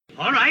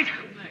All right,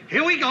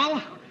 here we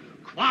go.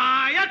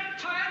 Quiet.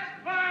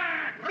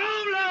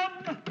 Roll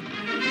up.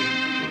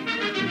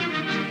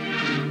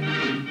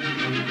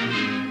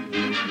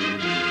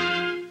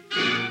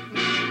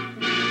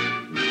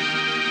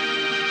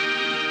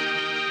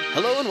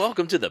 Hello and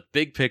welcome to the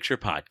Big Picture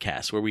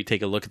Podcast, where we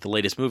take a look at the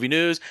latest movie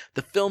news,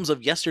 the films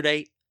of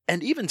yesterday,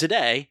 and even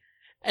today,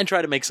 and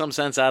try to make some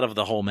sense out of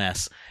the whole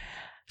mess.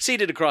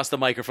 Seated across the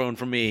microphone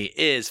from me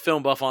is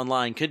Film Buff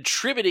Online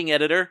contributing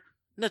editor,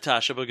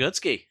 Natasha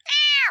Bogutsky.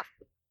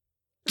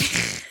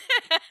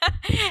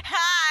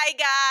 Hi,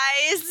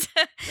 guys.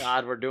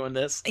 God, we're doing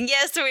this.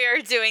 Yes, we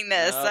are doing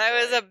this.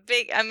 Oh,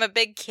 I'm a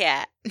big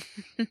cat.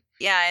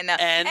 Yeah, I know.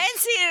 And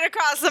seated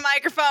across the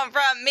microphone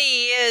from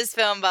me is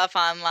Film Buff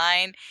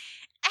Online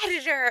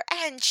editor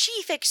and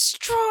chief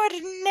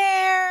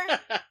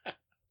extraordinaire,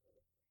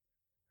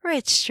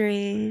 Rich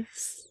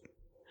Trees.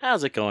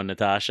 how's it going,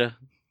 Natasha?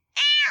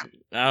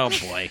 Oh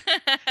boy.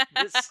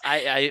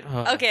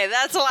 Okay,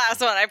 that's the last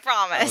one, I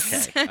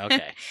promise.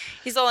 Okay.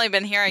 He's only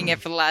been hearing it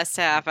for the last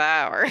half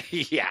hour.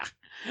 Yeah.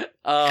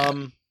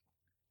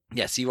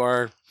 Yes, you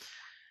are.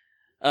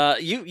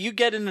 You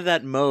get into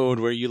that mode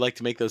where you like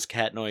to make those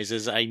cat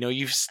noises. I know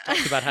you've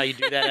talked about how you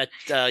do that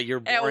at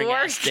your boring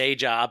ass day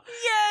job.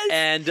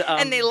 Yes.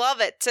 And they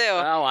love it too.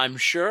 Oh, I'm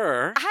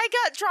sure. I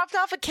got dropped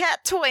off a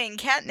cat toy in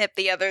catnip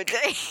the other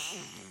day.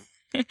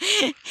 And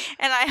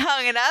I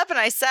hung it up and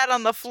I sat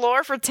on the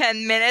floor for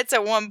 10 minutes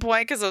at one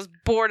point because I was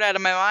bored out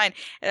of my mind.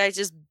 And I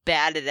just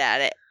batted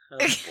at it. Oh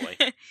boy.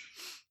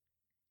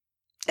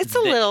 It's a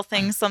little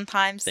thing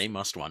sometimes. They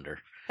must wonder.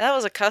 That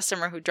was a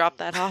customer who dropped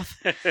that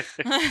off.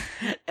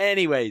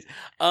 Anyways,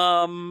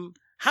 how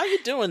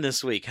you doing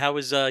this week? How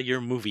was your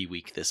movie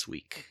week this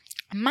week?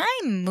 My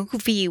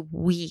movie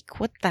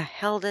week. What the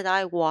hell did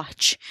I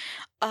watch?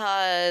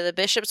 The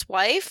Bishop's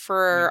Wife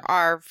for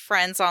our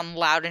friends on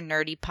Loud and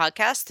Nerdy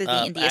podcast through the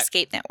Indie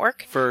Escape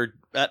Network. For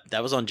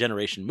that was on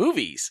Generation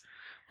Movies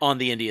on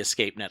the Indie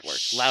Escape Network.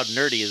 Loud and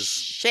Nerdy is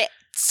shit.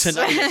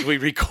 Tonight as we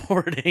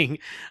recording,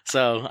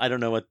 so I don't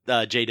know what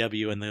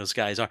JW and those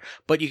guys are,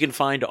 but you can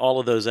find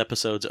all of those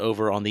episodes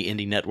over on the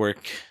Indie Network.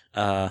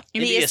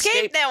 Indie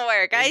Escape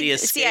Network.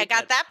 I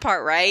got that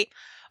part right.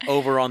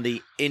 Over on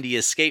the Indie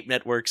Escape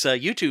Network's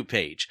YouTube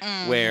page,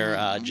 where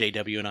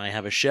JW and I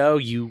have a show.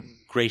 You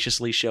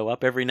graciously show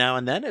up every now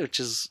and then, which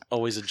is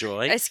always a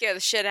joy. I scare the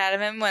shit out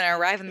of him when I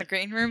arrive in the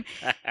green room.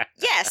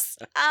 Yes.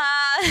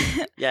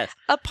 Yes.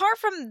 Apart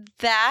from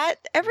that,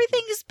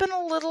 everything has been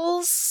a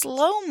little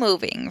slow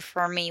moving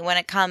for me when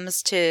it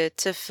comes to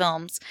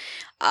films.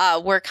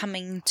 We're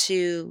coming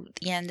to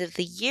the end of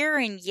the year,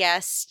 and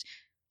yes,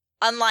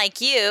 unlike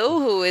you,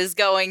 who is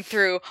going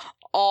through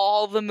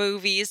all the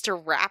movies to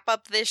wrap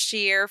up this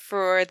year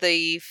for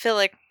the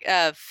Philic.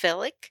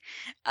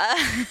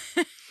 I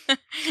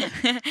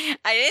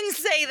didn't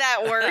say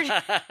that word.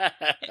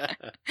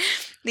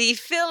 The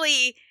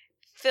Philly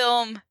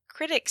Film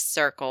Critics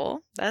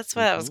Circle. That's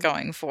what I was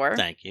going for.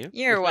 Thank you.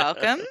 You're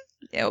welcome.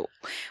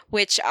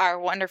 Which our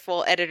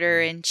wonderful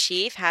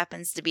editor-in-chief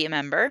happens to be a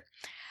member.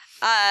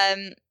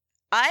 I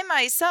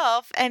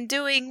myself am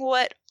doing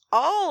what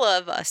all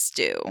of us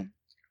do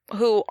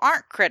who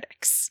aren't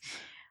critics.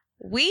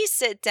 We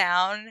sit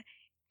down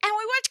and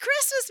we watch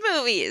Christmas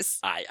movies.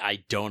 I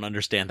don't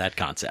understand that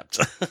concept.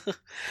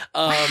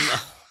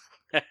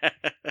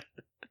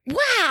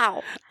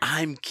 Wow.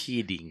 I'm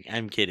kidding.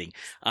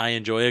 I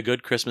enjoy a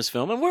good Christmas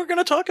film, and we're going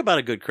to talk about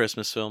a good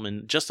Christmas film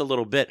in just a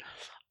little bit.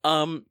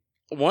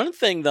 One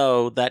thing,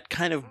 though, that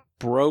kind of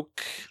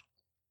broke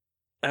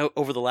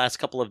over the last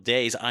couple of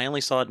days, I only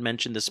saw it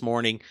mentioned this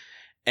morning,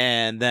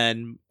 and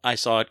then I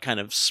saw it kind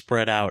of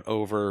spread out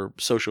over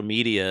social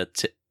media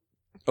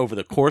over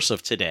the course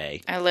of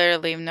today. I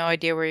literally have no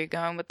idea where you're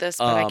going with this,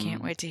 but I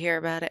can't wait to hear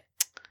about it.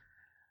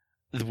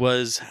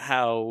 Was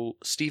how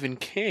Stephen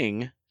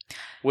King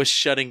was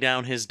shutting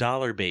down his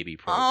Dollar Baby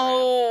program.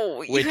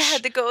 Oh, you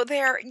had to go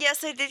there.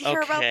 Yes, I did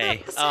hear about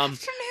that this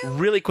afternoon.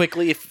 Really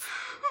quickly, if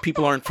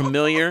people aren't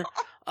familiar,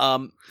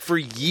 for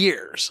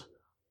years,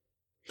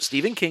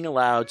 Stephen King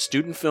allowed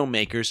student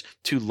filmmakers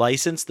to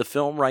license the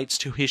film rights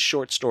to his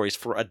short stories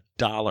for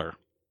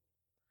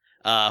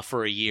 $1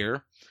 for a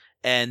year.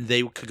 And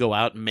they could go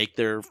out and make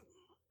their,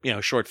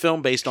 short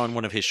film based on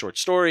one of his short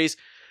stories.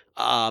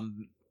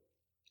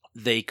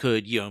 They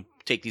could,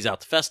 take these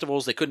out to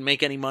festivals. They couldn't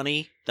make any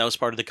money. That was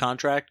part of the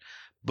contract.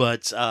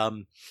 But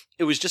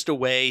it was just a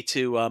way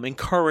to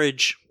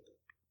encourage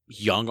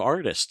young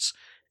artists.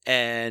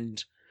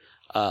 And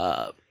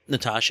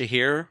Natasha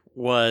here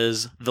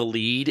was the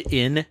lead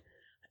in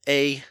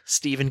a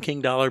Stephen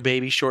King Dollar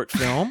Baby short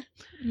film.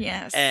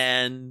 Yes.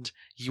 And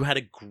you had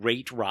a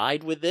great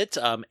ride with it.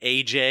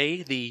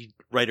 AJ, the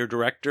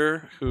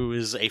writer-director, who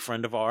is a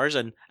friend of ours,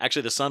 and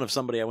actually the son of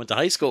somebody I went to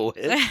high school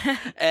with.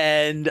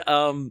 And,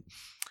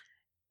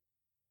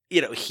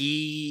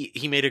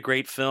 he made a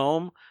great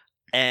film,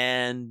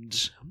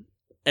 and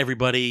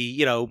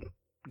everybody,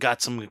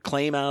 got some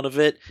acclaim out of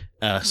it,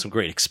 some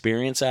great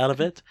experience out of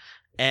it.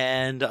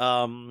 And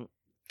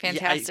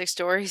fantastic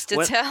stories to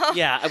when, tell.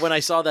 Yeah, when I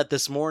saw that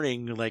this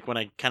morning, like when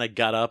I kind of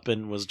got up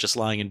and was just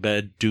lying in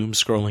bed, doom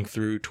scrolling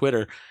through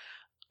Twitter,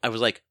 I was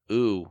like,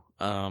 ooh,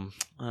 oh,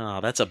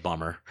 that's a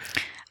bummer.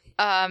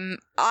 I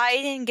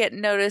didn't get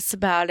notice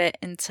about it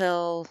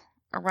until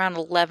around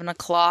 11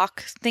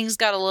 o'clock. Things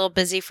got a little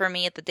busy for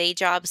me at the day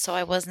job, so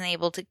I wasn't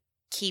able to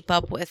keep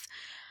up with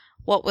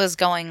what was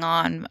going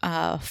on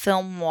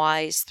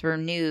film-wise through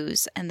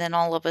news. And then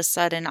all of a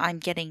sudden, I'm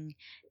getting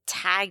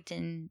tagged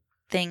in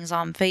things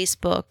on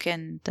Facebook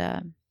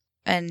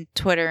and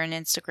Twitter and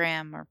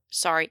Instagram, or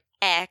sorry,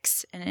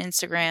 X and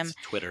Instagram. It's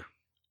Twitter.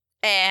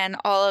 And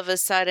all of a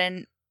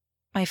sudden,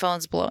 my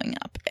phone's blowing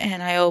up,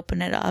 and I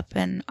open it up,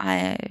 and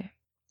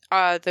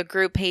the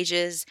group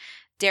pages,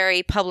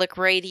 Derry Public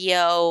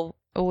Radio,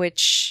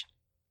 which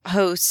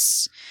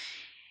hosts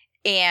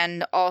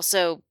and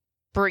also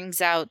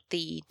brings out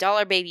the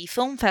Dollar Baby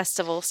Film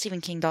Festival, Stephen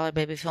King Dollar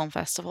Baby Film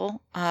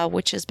Festival,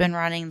 which has been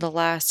running the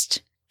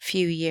last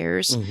few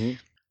years,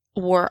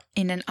 were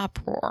in an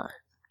uproar,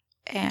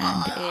 and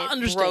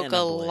it broke a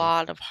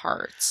lot of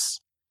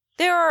hearts.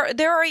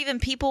 There are even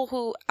people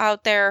who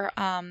out there,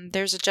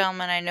 there's a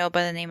gentleman I know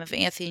by the name of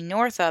Anthony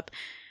Northup,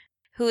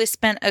 who has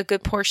spent a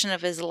good portion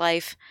of his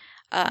life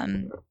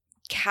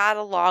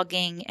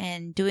cataloging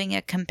and doing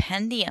a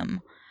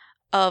compendium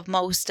of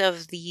most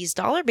of these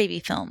Dollar Baby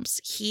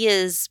films. He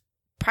is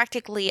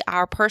practically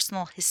our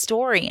personal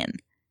historian.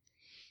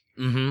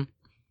 Mm-hmm.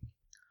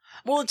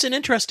 Well, it's an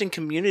interesting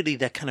community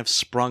that kind of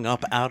sprung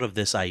up out of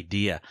this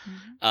idea.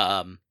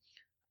 Mm-hmm.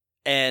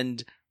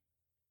 And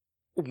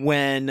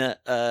when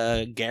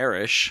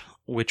Garish,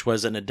 which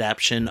was an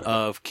adaptation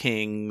of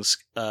King's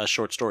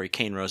short story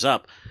Cain Rose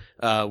Up,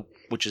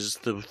 which is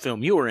the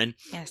film you were in,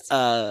 yes,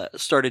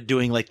 started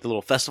doing like the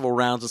little festival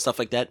rounds and stuff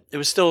like that. It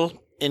was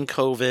still in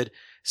COVID,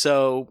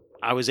 so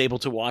I was able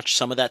to watch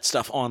some of that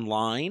stuff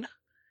online,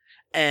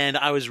 and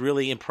I was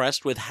really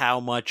impressed with how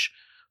much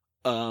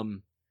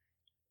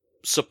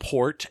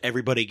support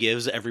everybody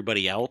gives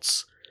everybody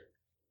else.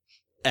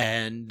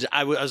 And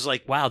I was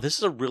like, wow, this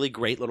is a really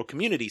great little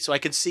community. So I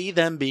could see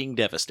them being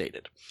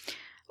devastated.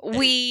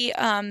 We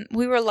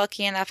were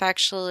lucky enough,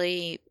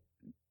 actually,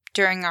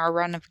 during our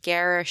run of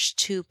Garish,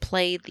 to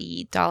play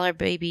the Dollar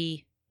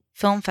Baby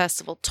Film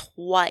Festival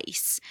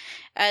twice,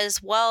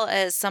 as well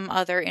as some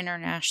other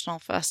international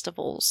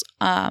festivals.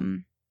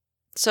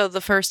 So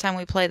the first time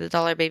we played the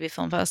Dollar Baby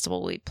Film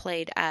Festival, we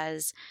played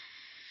as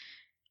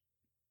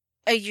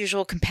a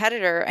usual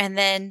competitor, and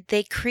then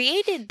they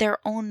created their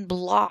own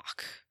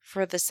block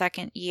for the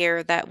second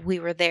year that we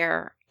were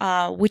there,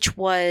 which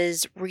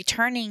was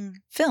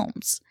returning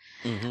films.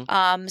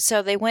 Mm-hmm.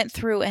 So they went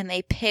through and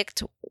they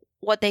picked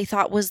what they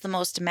thought was the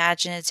most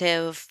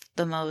imaginative,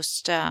 the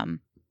most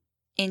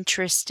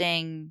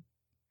interesting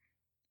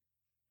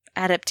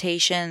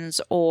adaptations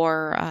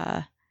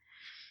or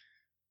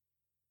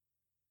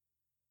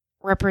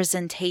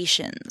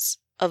representations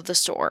of the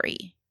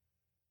story.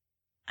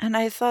 And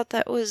I thought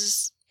that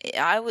was,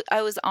 I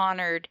was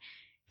honored,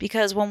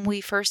 because when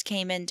we first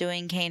came in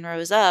doing Cain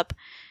Rose Up,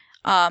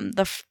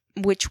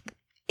 which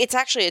it's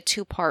actually a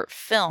 2-part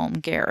film,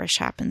 Garish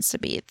happens to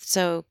be.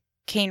 So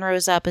Cain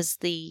Rose Up is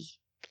the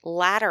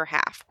latter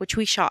half, which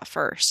we shot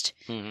first.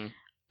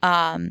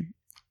 Mm-hmm.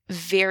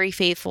 Very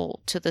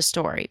faithful to the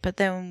story. But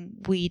then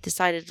we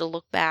decided to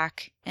look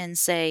back and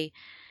say,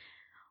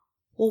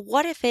 well,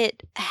 what if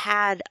it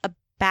had a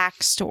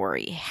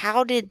backstory?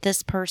 How did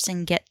this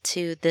person get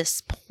to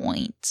this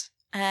point?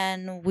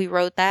 And we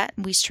wrote that,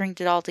 and we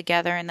stringed it all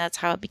together, and that's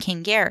how it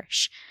became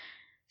Garish.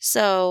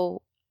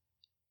 So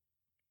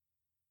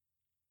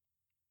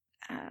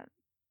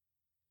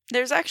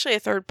there's actually a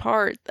third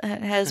part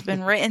that has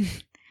been written,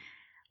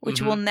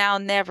 which will now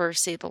never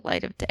see the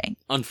light of day.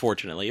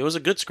 Unfortunately. It was a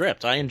good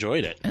script. I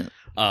enjoyed it.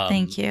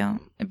 Thank you.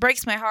 It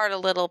breaks my heart a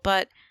little,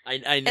 but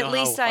I know at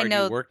least how hard I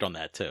know you worked on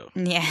that, too.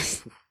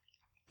 Yes.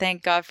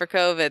 Thank God for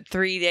COVID.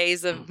 3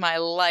 days of my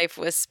life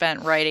was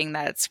spent writing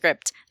that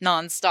script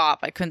nonstop.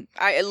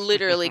 I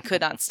literally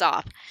could not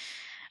stop.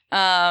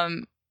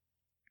 I'm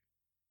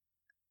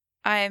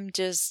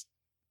just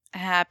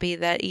happy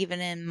that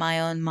even in my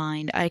own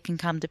mind, I can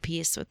come to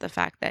peace with the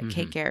fact that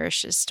Kate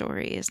Garish's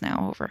story is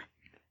now over.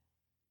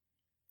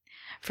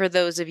 For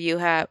those of you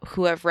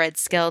who have read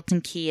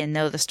Skeleton Key and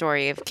know the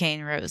story of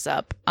Cain Rose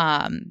Up,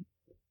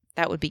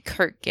 that would be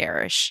Kurt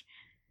Garish.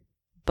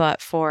 But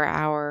for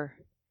our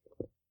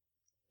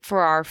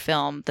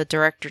film, the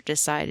director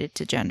decided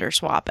to gender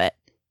swap it.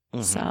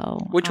 Mm-hmm.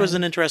 So, which was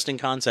an interesting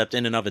concept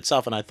in and of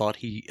itself, and I thought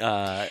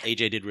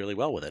AJ did really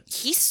well with it.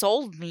 He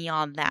sold me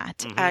on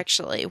that,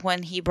 actually,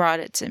 when he brought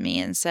it to me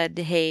and said,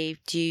 hey,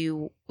 do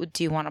you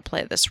want to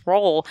play this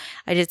role?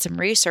 I did some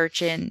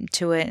research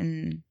into it,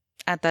 and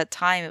at that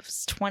time, it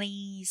was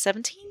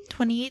 2017,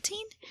 2018?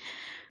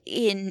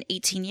 In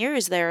 18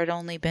 years, there had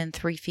only been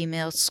 3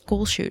 female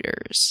school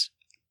shooters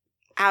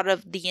out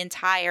of the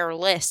entire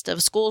list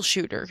of school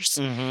shooters.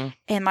 Mm-hmm.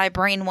 And my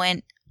brain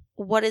went,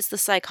 what is the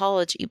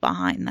psychology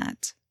behind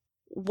that?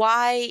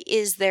 Why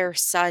is there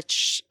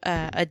such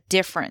a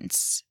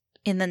difference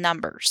in the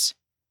numbers?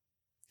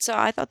 So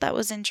I thought that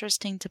was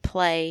interesting to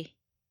play.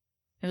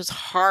 It was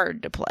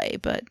hard to play,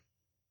 but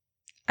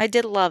I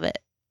did love it.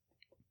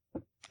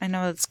 I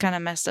know it's kind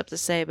of messed up to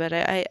say, but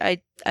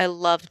I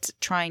loved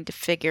trying to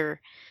figure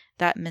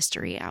that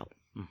mystery out.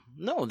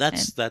 No,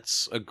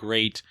 that's a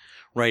great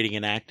writing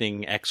and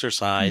acting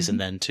exercise, and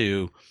then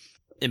to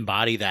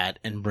embody that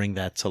and bring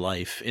that to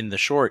life in the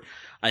short,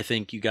 I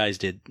think you guys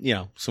did,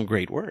 some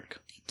great work.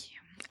 Thank you.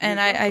 And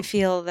I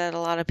feel that a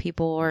lot of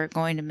people are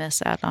going to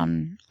miss out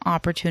on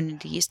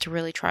opportunities to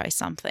really try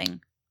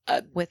something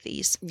with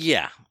these.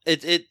 Yeah,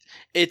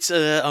 it's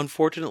an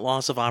unfortunate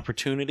loss of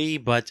opportunity,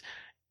 but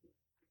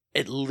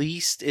at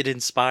least it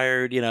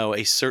inspired,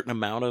 a certain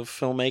amount of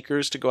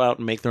filmmakers to go out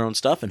and make their own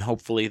stuff. And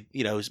hopefully,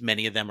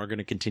 many of them are going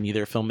to continue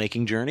their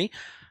filmmaking journey.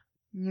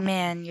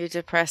 Man, you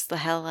depressed the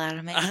hell out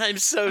of me. I'm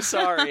so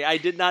sorry. I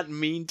did not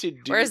mean to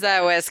do Where's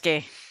that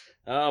whiskey?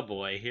 Oh,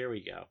 boy. Here we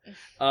go.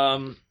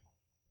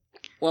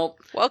 Well,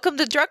 welcome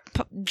to Drunk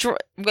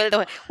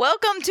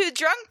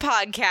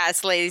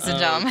Podcast, ladies and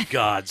gentlemen.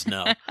 Gods,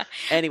 no.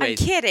 Anyways.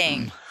 I'm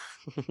kidding.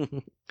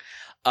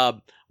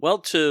 Well,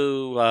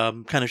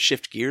 to kind of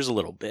shift gears a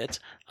little bit,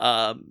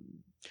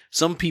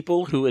 some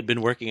people who had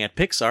been working at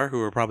Pixar who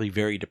were probably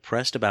very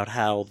depressed about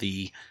how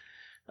the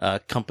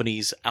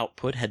company's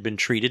output had been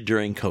treated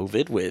during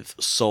COVID, with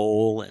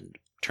Soul and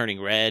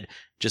Turning Red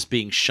just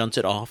being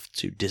shunted off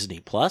to Disney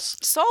Plus.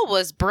 Soul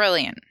was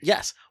brilliant.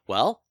 Yes.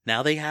 Well,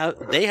 now they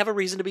have a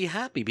reason to be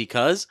happy,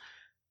 because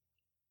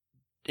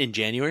in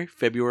January,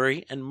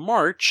 February, and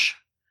March,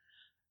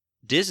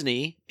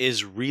 Disney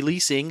is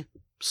releasing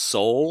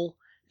Soul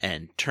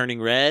and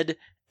Turning Red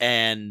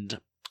and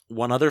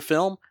one other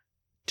film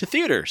to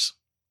theaters.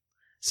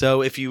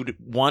 So if you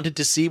wanted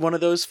to see one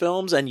of those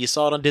films and you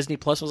saw it on Disney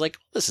Plus and was like,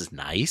 this is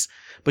nice,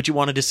 but you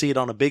wanted to see it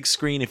on a big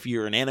screen if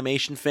you're an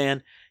animation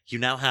fan, you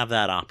now have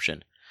that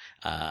option.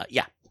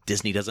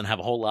 Disney doesn't have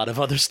a whole lot of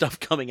other stuff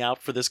coming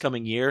out for this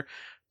coming year.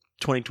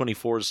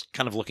 2024 is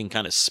kind of looking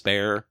kind of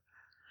spare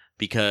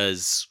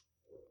because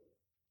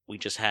we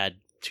just had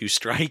 2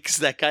 strikes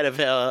that kind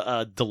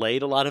of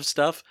delayed a lot of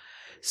stuff.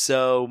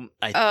 So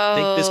I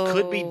think this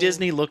could be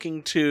Disney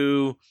looking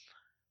to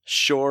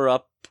shore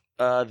up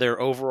their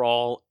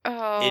overall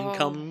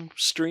income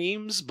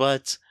streams,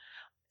 but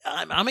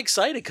I'm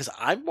excited because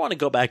I want to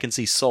go back and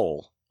see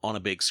Soul on a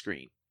big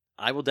screen.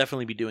 I will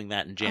definitely be doing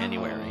that in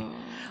January.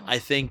 I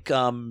think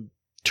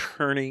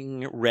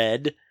Turning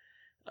Red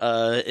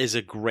is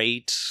a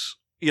great,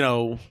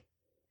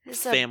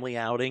 family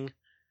outing,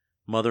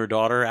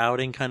 mother-daughter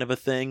outing kind of a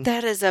thing.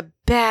 That is a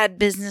bad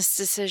business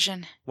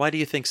decision. Why do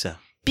you think so?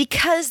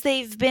 Because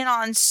they've been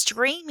on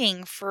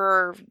streaming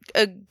for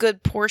a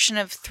good portion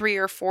of 3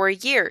 or 4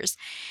 years.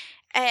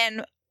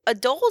 And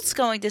adults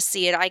going to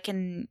see it, I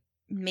can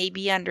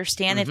maybe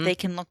understand if they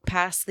can look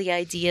past the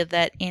idea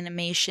that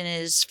animation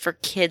is for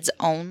kids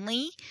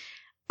only.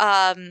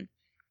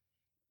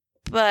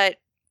 But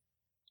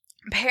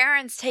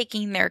parents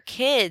taking their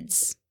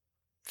kids,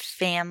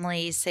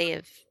 families, say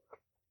of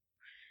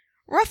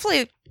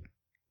roughly,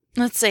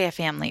 let's say a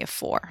family of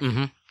 4.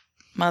 Mm-hmm.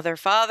 Mother,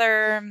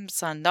 father,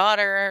 son,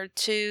 daughter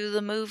to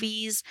the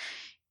movies.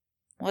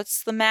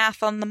 What's the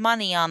math on the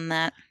money on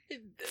that?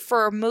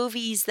 For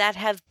movies that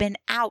have been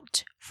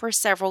out for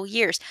several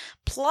years.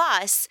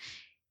 Plus,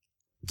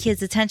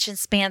 kids' attention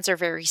spans are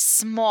very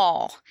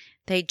small.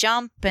 They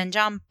jump and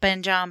jump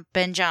and jump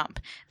and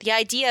jump. The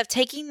idea of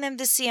taking them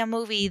to see a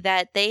movie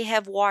that they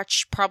have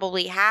watched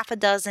probably half a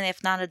dozen,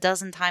 if not a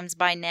dozen times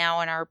by now,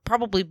 and are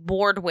probably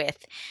bored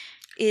with,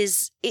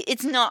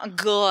 it's not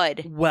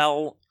good.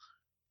 Well,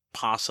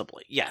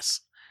 possibly,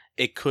 yes.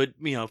 It could,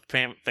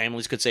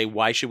 families could say,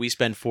 why should we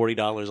spend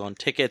 $40 on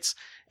tickets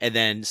and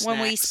then snacks? When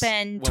we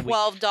spend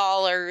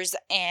 $12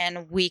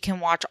 and we can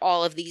watch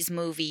all of these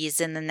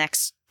movies in the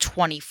next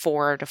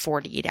 24 to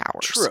 48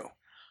 hours. True.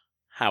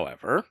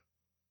 However,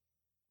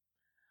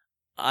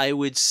 I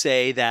would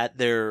say that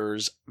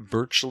there's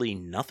virtually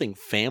nothing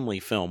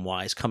family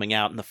film-wise coming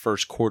out in the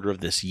first quarter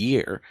of this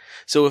year.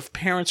 So if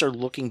parents are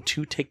looking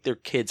to take their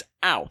kids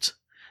out,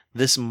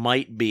 this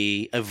might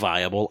be a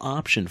viable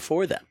option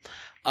for them.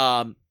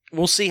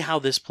 We'll see how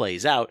this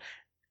plays out,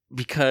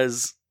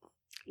 because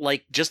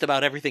like just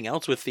about everything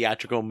else with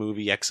theatrical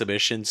movie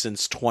exhibition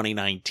since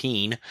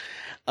 2019,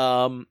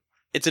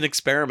 it's an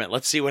experiment.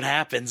 Let's see what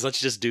happens.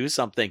 Let's just do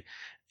something.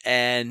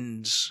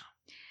 And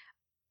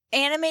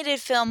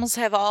animated films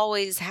have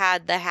always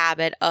had the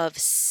habit of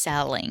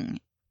selling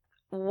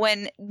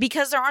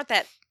because there aren't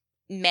that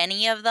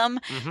many of them.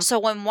 So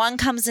when one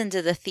comes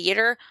into the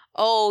theater,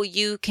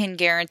 you can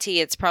guarantee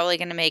it's probably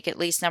going to make at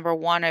least number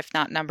 1, if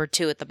not number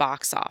 2 at the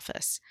box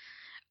office,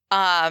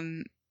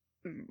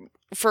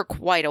 for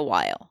quite a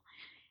while.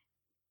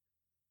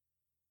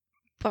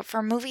 But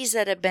for movies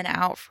that have been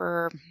out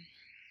for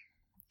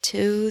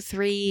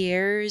 2-3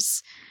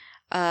 years,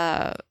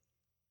 I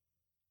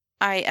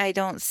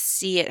don't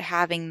see it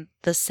having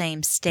the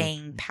same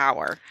staying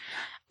power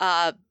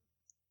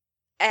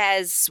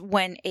as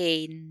when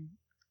a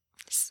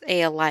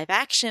a live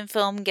action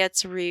film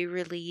gets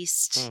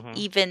re-released, Mhm.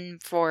 even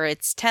for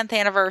its 10th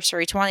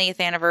anniversary, 20th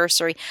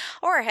anniversary,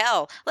 or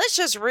hell, let's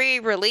just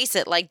re-release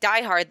it like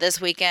Die Hard this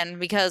weekend,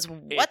 because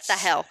what the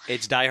hell?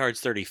 It's Die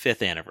Hard's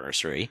 35th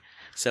anniversary.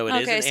 So it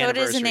is Okay, an so it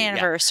is an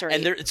anniversary, yeah.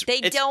 anniversary.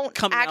 And they it's don't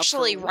coming out for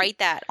actually a week. write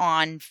that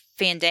on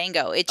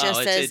Fandango. It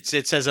just says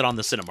it says it on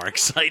the Cinemark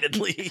site at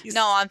least.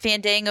 no, on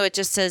Fandango it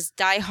just says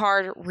Die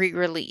Hard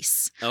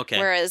re-release. Okay.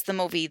 Whereas the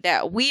movie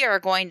that we are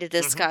going to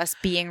discuss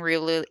being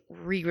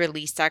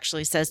re-released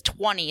actually says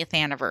 20th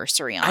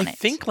anniversary on it. I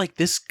think like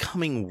this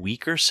coming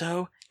week or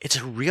so, it's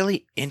a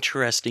really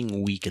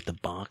interesting week at the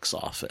box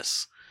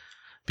office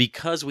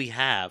because we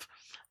have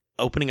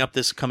opening up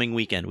this coming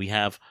weekend. We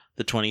have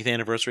the 20th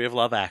anniversary of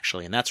Love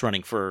Actually, and that's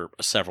running for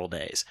several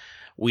days.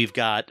 We've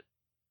got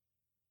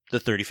the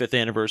 35th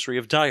anniversary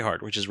of Die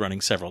Hard, which is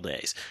running several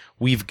days.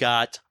 We've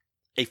got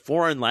a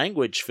foreign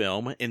language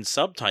film in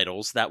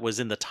subtitles that was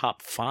in the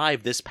top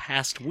 5 this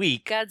past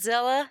week.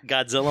 Godzilla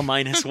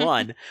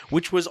 -1,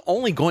 which was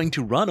only going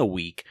to run a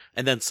week.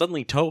 And then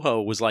suddenly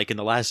Toho was like in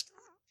the last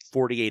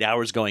 48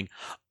 hours going,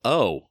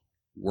 oh,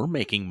 we're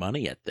making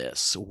money at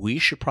this. We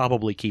should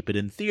probably keep it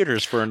in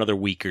theaters for another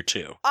week or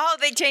two. Oh,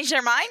 they changed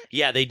their mind?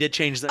 Yeah, they did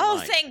change their Oh,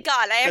 mind. thank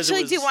God. I 'Cause it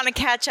actually do was- want to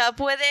catch up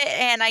with it,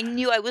 and I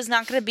knew I was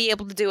not going to be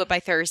able to do it by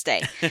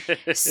Thursday.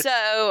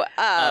 So,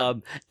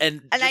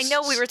 and I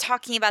know we were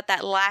talking about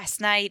that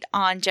last night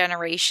on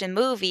Generation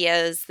Movie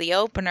as the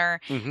opener,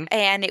 Mhm.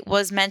 and it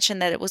was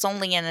mentioned that it was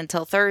only in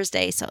until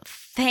Thursday. So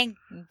thank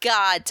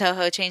God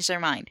Toho changed their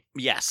mind.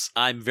 Yes,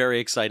 I'm very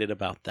excited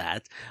about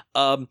that.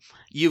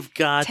 You've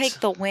got... Take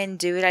the win,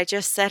 dude. I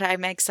just said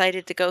I'm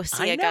excited to go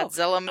see I a know.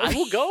 Godzilla movie. I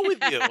will go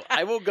with you.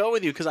 I will go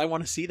with you because I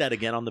want to see that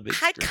again on the big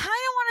I screen. kind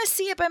of want to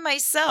see it by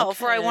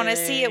myself, or I want to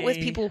see it with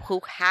Okay. people who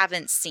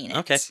haven't seen it.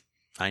 Okay,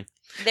 fine.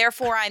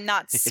 Therefore, I'm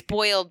not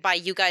spoiled by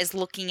you guys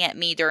looking at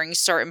me during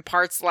certain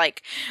parts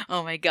like,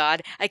 oh my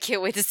God, I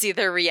can't wait to see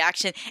their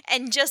reaction.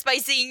 And just by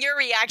seeing your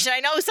reaction, I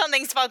know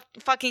something's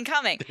fucking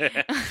coming.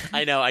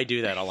 I know, I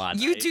do that a lot.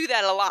 You do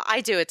that a lot.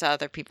 I do it to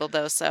other people,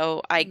 though,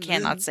 so I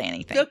cannot say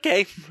anything.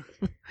 Okay.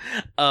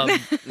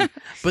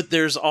 But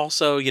there's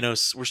also,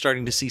 we're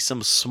starting to see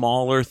some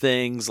smaller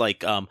things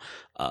like a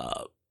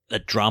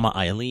drama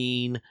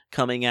Eileen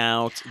coming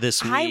out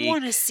this week. I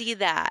want to see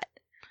that.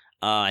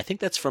 I think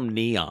that's from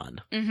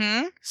Neon.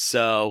 Mm-hmm.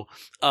 So,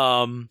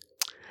 there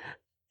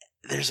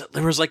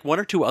was like one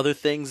or two other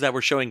things that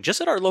were showing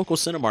just at our local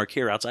Cinemark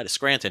here outside of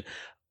Scranton.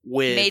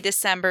 With May,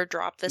 December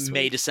drop this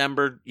week.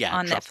 December, yeah,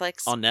 on drop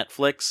Netflix. On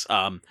Netflix.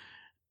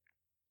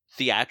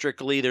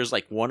 Theatrically, there's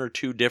like one or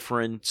two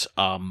different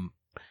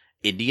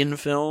Indian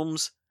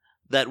films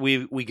that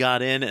we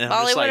got in, and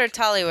I'm just Bollywood or like,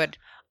 Tollywood?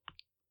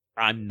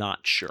 I'm not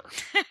sure,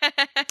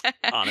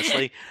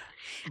 honestly.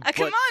 Come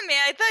But on, man.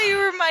 I thought you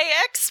were my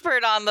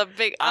expert on the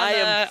big. I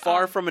am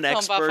far from an Film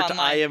Buff expert. Online.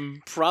 I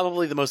am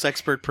probably the most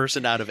expert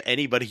person out of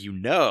anybody you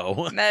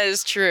know. That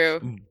is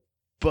true.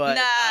 But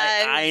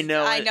I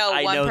know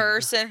one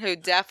person who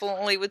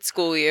definitely would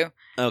school you.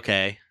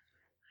 Okay,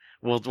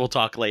 we'll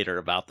talk later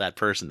about that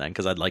person then,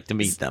 because I'd like to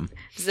meet them.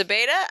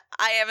 Zabeda,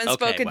 I haven't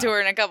Okay, spoken to well.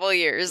 her in a couple of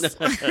years.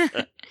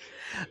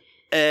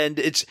 And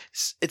it's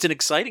an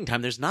exciting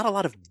time. There's not a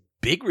lot of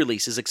big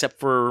releases except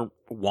for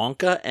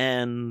Wonka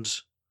and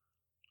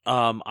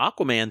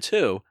Aquaman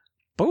 2,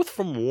 both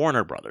from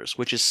Warner Brothers,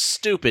 which is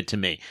stupid to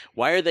me.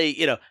 Why are they,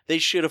 they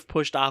should have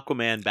pushed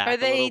Aquaman back Are a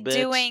they little bit.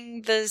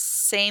 doing the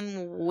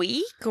same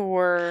week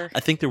or? I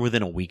think they're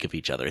within a week of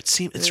each other.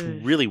 It's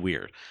really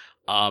weird.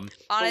 But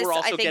Honest, we're I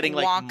also think getting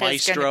like Wonka's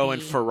Maestro gonna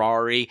and be-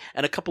 Ferrari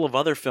and a couple of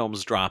other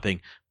films dropping.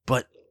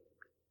 But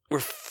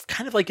we're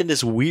kind of like in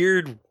this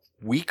weird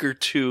week or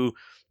two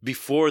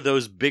before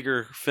those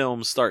bigger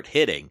films start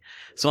hitting.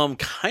 So I'm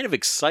kind of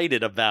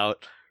excited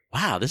about,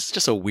 wow, this is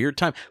just a weird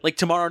time. Like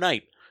tomorrow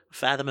night,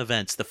 Fathom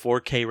Events, the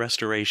 4K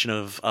restoration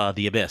of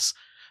The Abyss.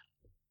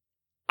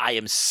 I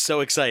am so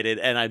excited,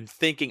 and I'm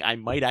thinking I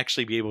might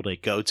actually be able to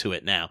go to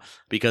it now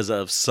because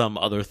of some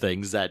other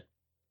things that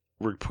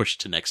were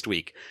pushed to next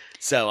week.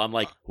 So I'm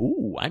like,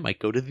 ooh, I might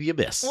go to The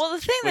Abyss Well,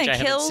 the thing which I that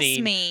haven't kills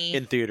seen me.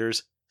 in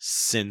theaters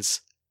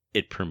since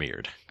it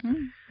premiered.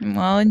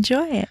 Well,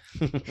 enjoy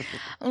it.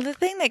 Well, the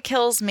thing that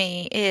kills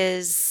me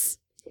is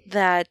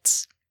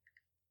that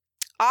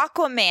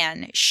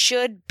Aquaman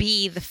should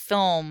be the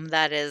film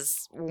that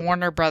is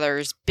Warner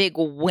Brothers' big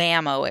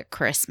whammo at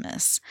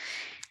Christmas.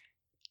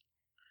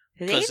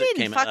 Because it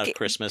came out at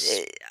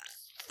Christmas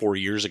 4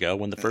 years ago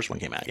when the first one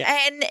came out. Yeah.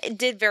 And it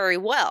did very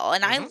well.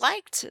 And I Mhm.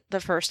 liked the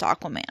first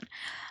Aquaman.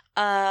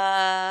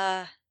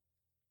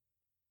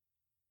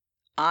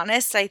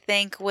 Honest, I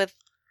think with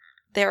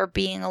there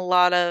being a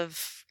lot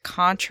of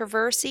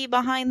controversy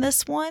behind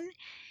this one,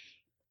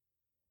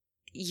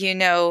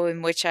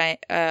 in which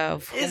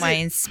of Is whom I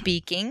it- am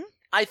speaking.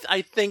 I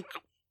think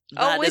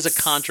that is a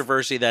it's-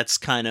 controversy that's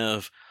kind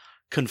of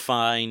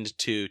confined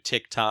to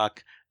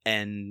TikTok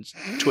and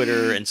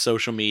Twitter and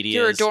social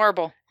media You're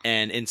adorable.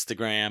 and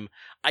Instagram.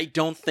 I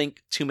don't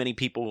think too many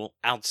people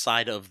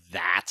outside of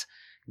that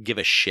give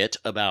a shit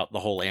about the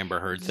whole Amber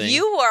Heard thing.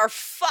 You are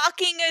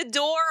fucking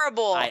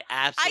adorable. I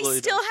absolutely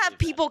still don't have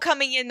believe people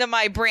coming into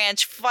my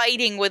branch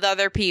fighting with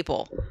other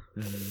people.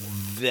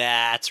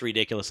 That's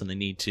ridiculous, and they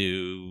need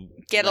to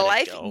Get a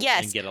let it life? go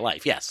Yes. and get a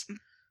life. Yes.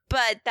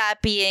 But that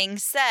being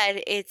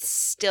said, it's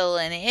still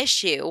an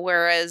issue.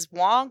 Whereas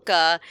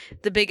Wonka,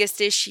 the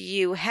biggest issue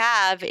you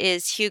have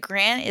is Hugh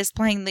Grant is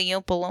playing the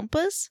Oompa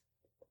Loompas,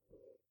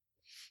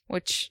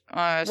 which is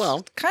kind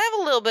of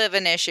a little bit of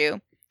an issue.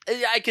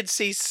 I can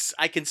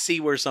see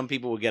where some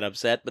people will get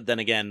upset, but then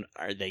again,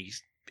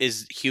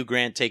 is Hugh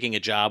Grant taking a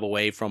job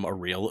away from a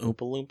real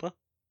Oompa Loompa?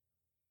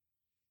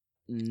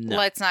 No.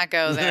 Let's not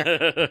go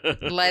there.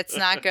 Let's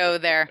not go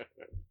there.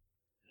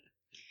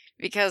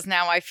 Because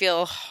now I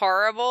feel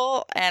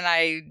horrible, and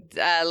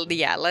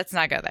let's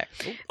not go there.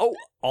 Oh,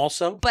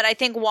 also, But I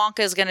think Wonka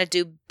is going to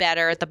do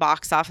better at the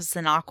box office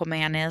than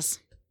Aquaman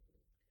is.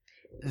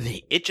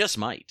 it just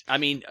might. I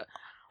mean,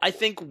 I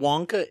think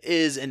Wonka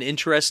is an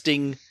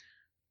interesting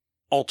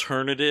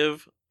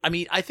alternative. I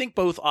mean, I think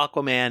both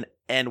Aquaman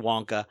and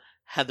Wonka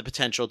have the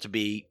potential to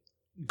be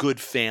good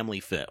family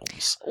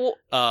films. Well,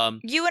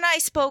 you and I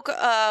spoke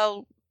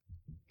a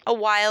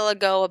while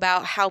ago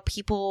about how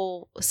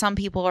some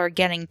people are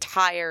getting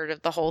tired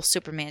of the whole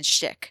Superman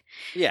shtick.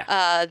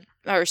 Yeah.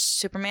 Or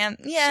Superman.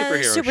 Yeah.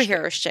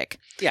 Superhero shtick.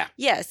 Yeah.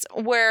 Yes.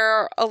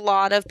 Where a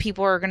lot of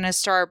people are going to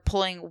start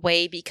pulling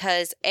away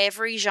because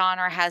every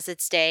genre has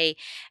its day,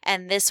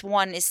 and this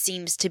one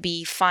seems to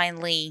be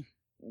finally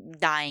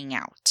dying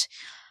out.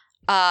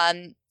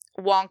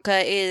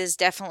 Wonka is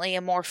definitely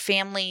a more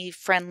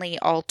family-friendly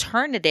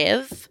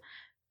alternative.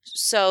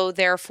 So,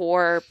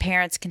 therefore,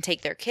 parents can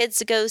take their kids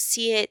to go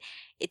see it.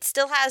 It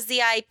still has the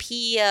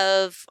IP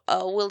of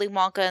Willy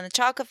Wonka and the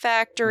Chocolate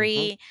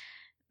Factory,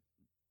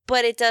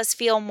 but it does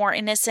feel more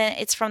innocent.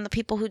 It's from the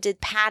people who did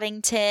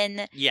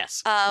Paddington.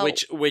 Yes,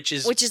 which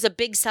is a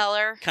big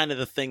seller. Kind of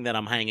the thing that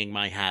I'm hanging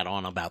my hat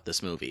on about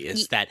this movie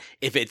is that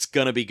if it's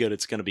gonna be good,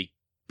 it's gonna be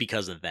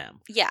because of them.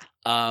 Yeah.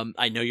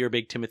 I know you're a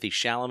big Timothée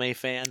Chalamet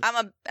fan.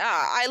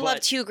 I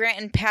loved Hugh Grant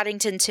in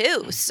Paddington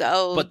too.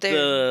 So, but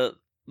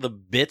the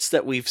bits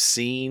that we've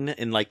seen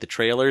in like the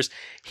trailers,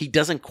 he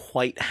doesn't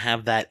quite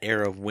have that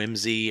air of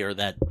whimsy or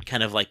that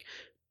kind of like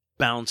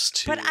bounce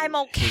to. But I'm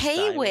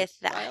okay with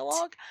that.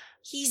 Dialogue.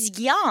 He's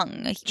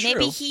young. True.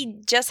 Maybe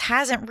he just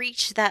hasn't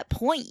reached that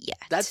point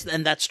yet.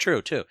 That's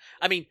true too.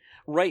 I mean,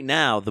 right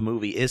now the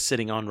movie is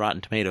sitting on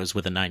Rotten Tomatoes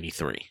with a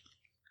 93,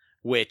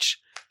 which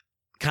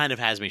kind of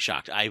has me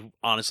shocked. I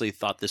honestly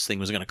thought this thing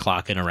was going to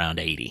clock in around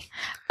 80.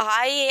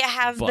 I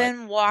have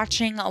been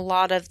watching a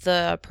lot of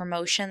the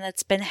promotion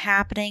that's been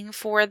happening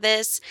for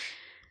this.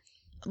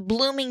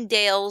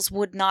 Bloomingdale's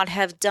would not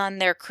have done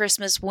their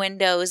Christmas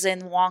windows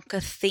in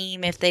Wonka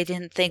theme if they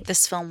didn't think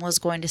this film was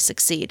going to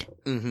succeed.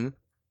 Mm-hmm.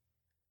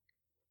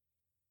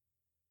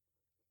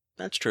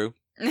 That's true.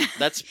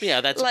 That's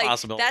like,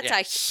 possible. That's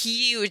a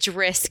huge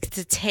risk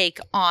to take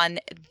on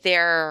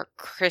their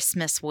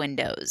Christmas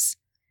windows.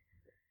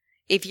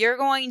 If you're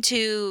going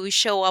to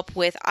show up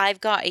with,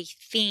 I've got a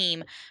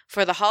theme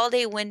for the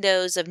holiday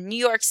windows of New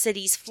York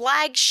City's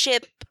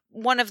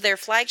one of their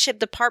flagship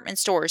department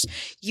stores,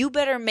 you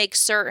better make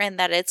certain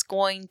that it's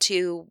going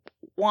to,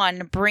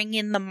 one, bring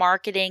in the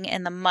marketing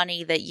and the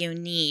money that you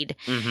need,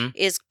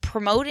 is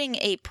promoting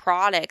a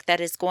product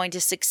that is going to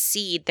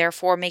succeed,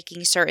 therefore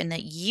making certain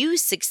that you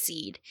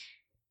succeed,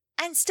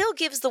 and still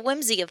gives the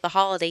whimsy of the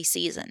holiday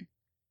season.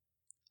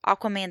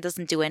 Aquaman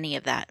doesn't do any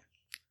of that.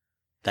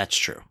 That's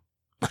true.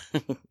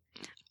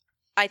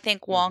 I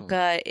think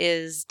Wonka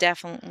is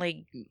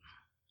definitely,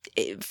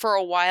 for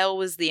a while,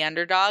 was the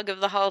underdog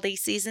of the holiday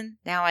season.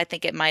 Now I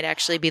think it might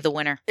actually be the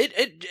winner.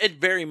 It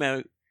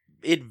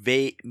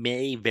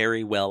may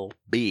very well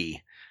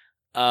be.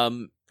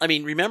 I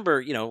mean,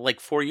 remember,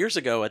 like 4 years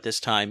ago at this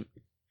time,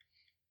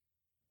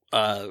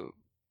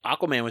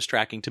 Aquaman was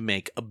tracking to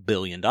make $1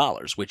 billion,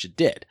 which it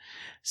did.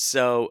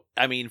 So,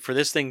 I mean, for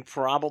this thing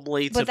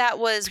probably to that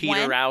was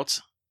peter out.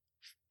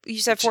 You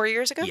said 4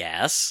 years ago?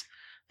 Yes.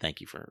 Thank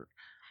you for.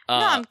 No,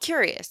 I'm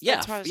curious.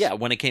 Yeah,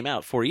 when it came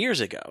out 4 years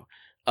ago.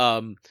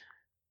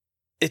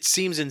 It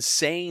seems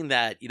insane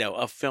that,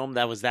 a film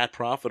that was that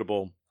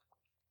profitable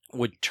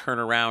would turn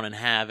around and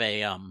have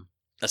a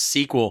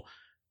sequel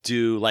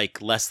do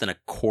like less than a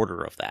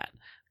quarter of that.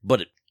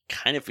 But it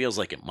kind of feels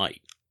like it might.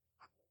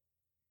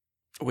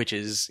 Which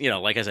is,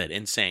 like I said,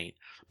 insane.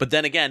 But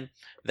then again,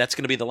 that's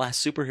going to be the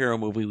last superhero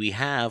movie we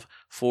have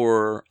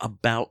for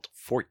about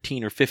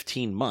 14 or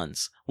 15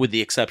 months, with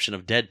the exception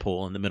of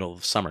Deadpool in the middle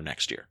of summer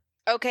next year.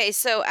 Okay,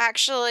 so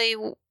actually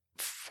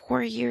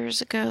 4 years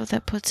ago,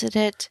 that puts it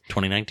at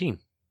 2019,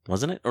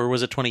 wasn't it? Or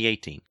was it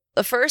 2018?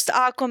 The first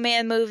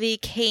Aquaman movie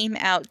came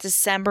out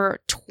December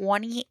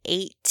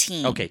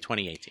 2018. Okay,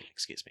 2018,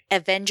 excuse me.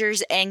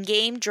 Avengers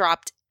Endgame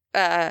dropped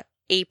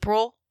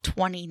April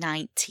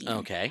 2019.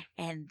 Okay.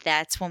 And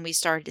that's when we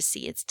started to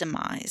see its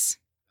demise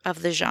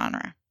of the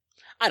genre.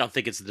 I don't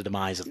think it's the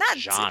demise of the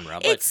genre,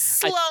 but it's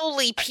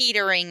slowly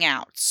petering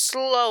out,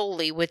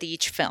 slowly with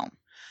each film.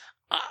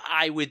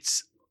 I would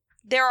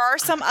There are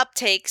some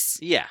uptakes,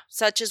 Yeah.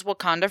 such as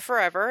Wakanda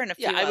Forever and a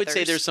few Yeah, I would say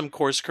others. there's some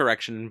course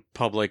correction in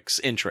public's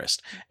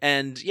interest.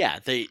 And yeah,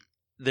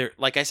 they're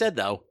like I said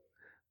though,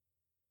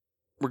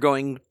 we're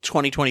going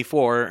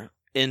 2024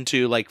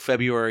 into like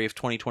February of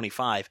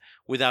 2025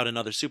 without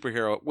another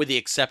superhero, with the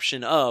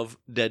exception of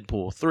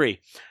Deadpool 3.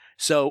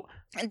 So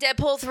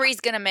Deadpool 3 is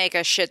going to make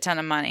a shit ton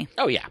of money.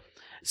 oh yeah.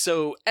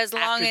 So As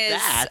long after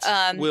as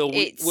that,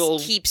 will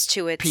keeps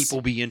to its...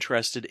 people be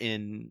interested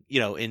in,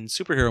 in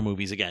superhero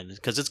movies again,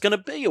 because it's going to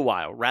be a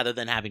while rather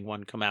than having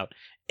one come out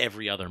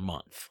every other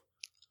month.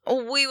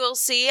 We will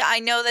see.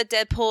 I know that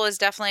Deadpool is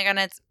definitely going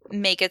to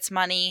make its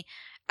money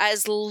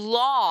as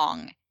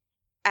long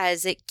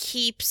as it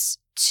keeps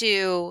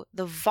to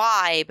the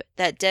vibe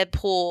that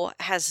Deadpool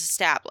has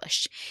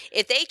established.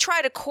 If they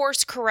try to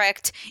course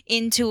correct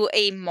into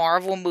a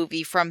Marvel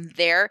movie from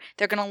there,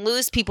 they're going to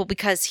lose people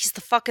because he's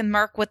the fucking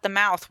merc with the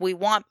mouth. We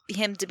want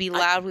him to be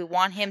loud. We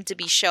want him to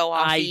be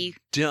show-offy.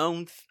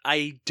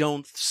 I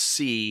don't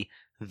see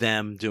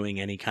them doing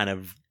any kind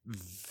of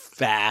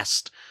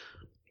vast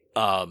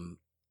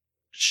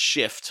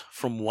shift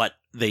from what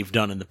they've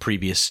done in the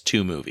previous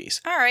two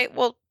movies. All right,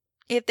 well,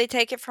 if they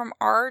take it from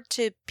R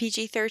to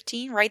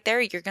PG-13, right there,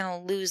 you're going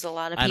to lose a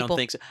lot of people. I don't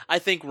think so. I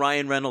think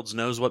Ryan Reynolds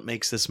knows what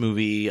makes this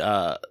movie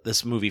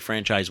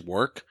franchise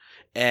work,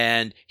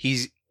 and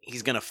he's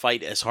going to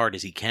fight as hard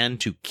as he can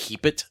to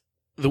keep it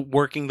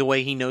working the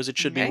way he knows it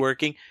should be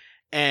working.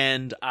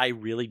 And I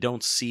really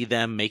don't see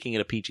them making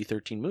it a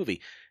PG-13 movie.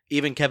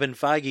 Even Kevin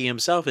Feige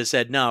himself has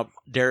said, no,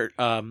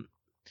 Deadpool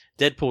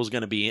is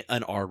going to be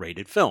an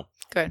R-rated film.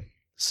 Good.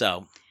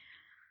 So,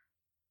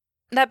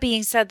 that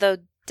being said, though,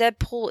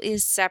 Deadpool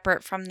is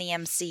separate from the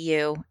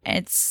MCU.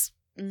 It's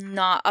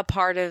not a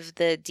part of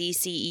the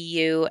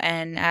DCEU,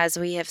 and as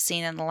we have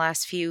seen in the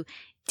last few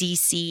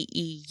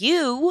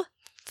DCEU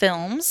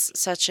films,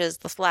 such as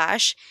The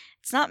Flash,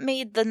 it's not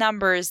made the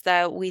numbers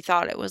that we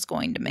thought it was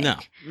going to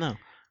make. No.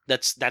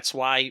 That's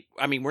why,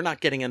 I mean, we're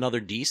not getting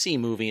another DC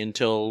movie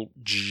until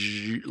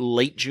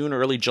late June,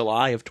 early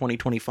July of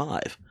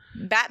 2025.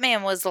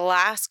 Batman was the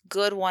last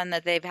good one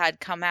that they've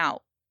had come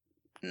out.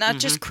 Not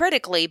just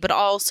critically, but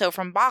also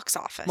from box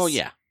office. Well,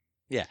 yeah.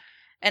 Yeah.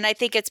 And I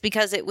think it's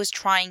because it was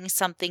trying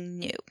something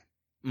new.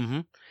 Mm-hmm.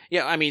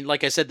 Yeah, I mean,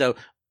 like I said, though,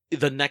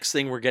 the next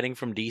thing we're getting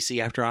from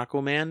DC after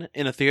Aquaman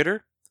in a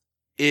theater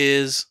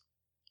is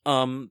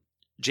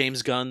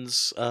James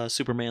Gunn's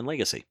Superman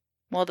Legacy.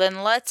 Well,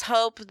 then let's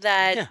hope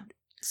that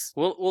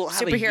we'll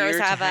have a year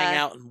to hang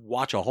out and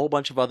watch a whole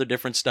bunch of other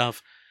different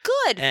stuff.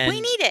 Good.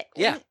 We need it.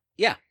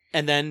 Yeah.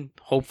 And then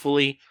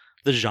hopefully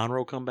the genre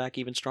will come back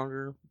even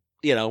stronger,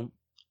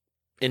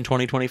 in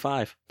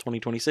 2025,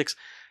 2026.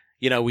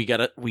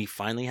 We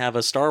finally have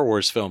a Star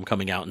Wars film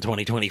coming out in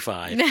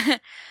 2025,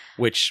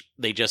 which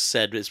they just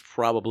said is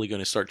probably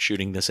going to start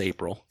shooting this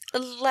April.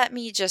 Let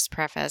me just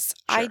preface.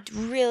 Sure. I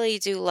really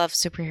do love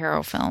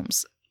superhero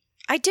films.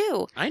 I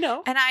do. I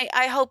know. And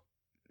I hope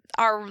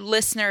our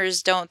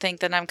listeners don't think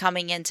that I'm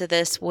coming into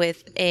this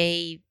with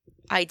a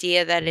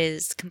idea that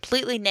is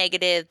completely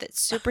negative, that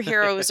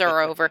superheroes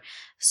are over.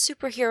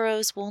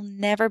 Superheroes will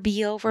never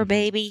be over,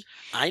 baby.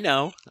 I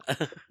know.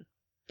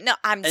 No,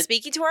 I'm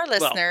speaking to our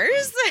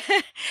listeners.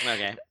 Well,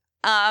 okay.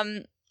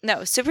 No,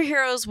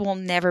 superheroes will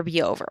never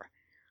be over.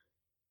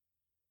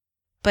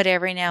 But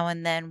every now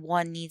and then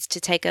one needs to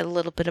take a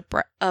little bit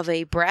of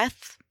a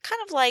breath, kind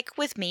of like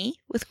with me,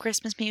 with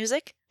Christmas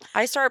music.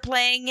 I start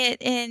playing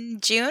it in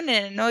June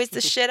and it annoys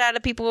the shit out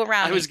of people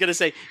around me. I was going to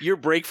say, your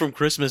break from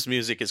Christmas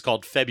music is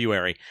called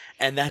February,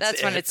 and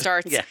that's when it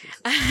starts.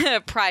 Yeah.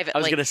 Privately. I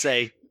was going to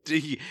say,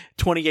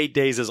 28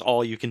 days is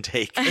all you can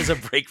take as a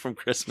break from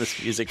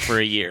Christmas music for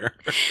a year.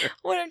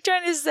 What I'm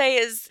trying to say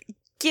is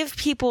give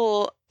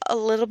people a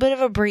little bit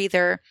of a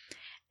breather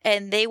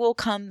and they will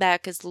come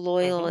back as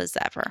loyal as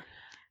ever.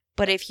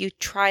 But if you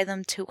try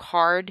them too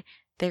hard,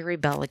 they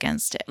rebel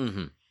against it.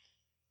 Mm-hmm.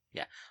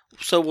 Yeah.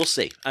 So we'll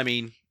see. I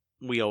mean,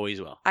 we always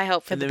will. I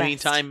hope for the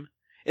best.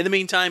 In the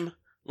meantime,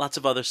 lots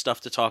of other stuff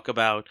to talk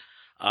about.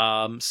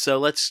 So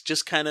let's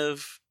just kind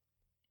of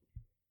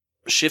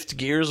shift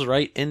gears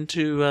right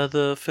into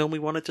the film we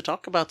wanted to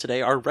talk about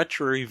today, our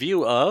retro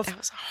review of... That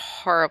was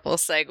a horrible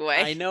segue.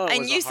 I know it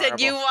and was you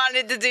said you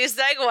wanted to do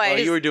segues. Well,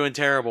 you were doing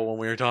terrible when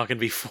we were talking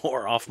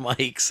before off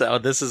mic, so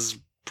this is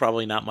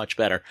probably not much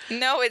better.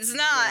 No, it's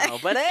not. No,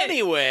 but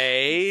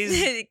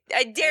anyways...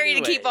 I dare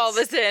you to keep all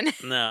this in.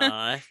 No,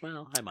 I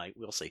might.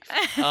 We'll see.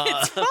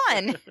 It's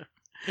fun.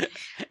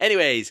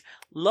 Anyways,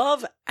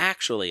 Love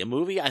Actually, a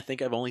movie I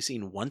think I've only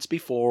seen once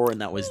before, and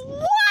that was...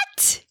 What?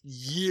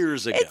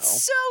 Years ago.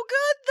 It's so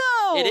good,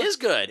 though. It is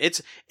good.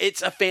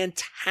 It's a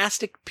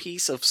fantastic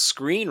piece of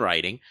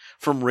screenwriting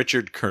from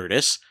Richard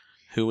Curtis,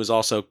 who was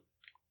also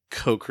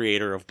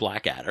co-creator of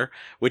Blackadder,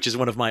 which is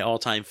one of my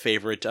all-time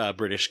favorite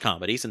British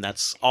comedies, and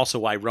that's also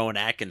why Rowan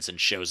Atkinson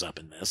shows up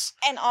in this.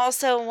 And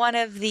also one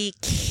of the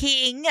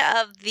king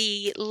of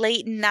the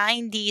late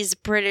 90s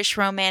British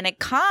romantic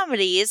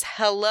comedies.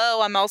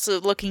 Hello, I'm also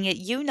looking at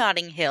you,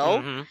 Notting Hill.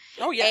 Mm-hmm.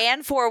 Oh, yeah.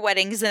 And Four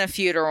Weddings and a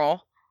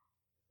Funeral.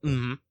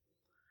 Mm-hmm.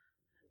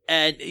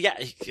 And, yeah,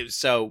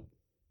 so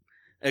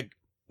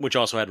which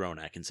also had Rowan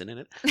Atkinson in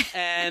it.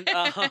 And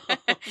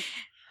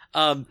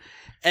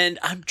and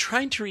I'm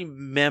trying to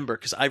remember,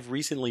 because I've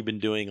recently been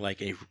doing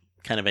like a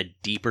kind of a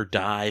deeper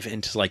dive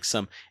into like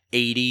some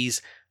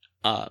 80s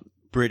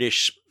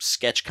British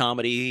sketch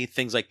comedy,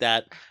 things like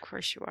that. Of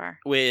course you are.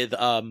 With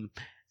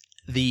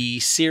the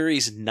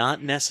series,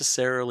 not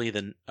necessarily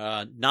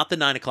not the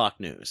 9 o'clock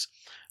news,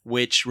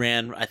 which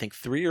ran, I think,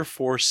 3 or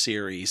 4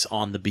 series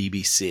on the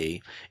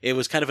BBC. It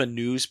was kind of a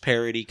news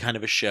parody kind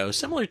of a show,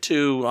 similar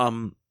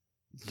to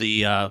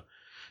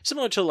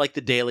like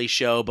the Daily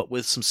Show, but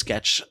with some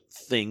sketch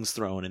things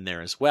thrown in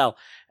there as well.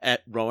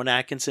 Rowan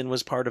Atkinson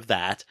was part of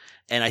that,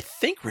 and I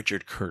think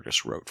Richard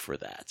Curtis wrote for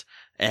that.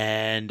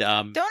 And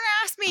don't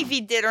ask me if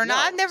he did or No,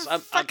 not. I've never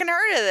fucking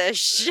heard of this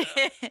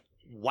shit.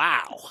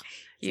 wow,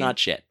 it's not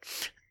shit.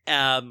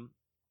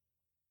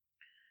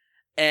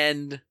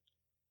 And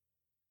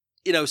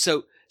you know,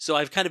 so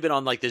I've kind of been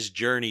on like this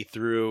journey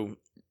through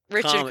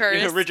Richard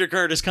Curtis. Richard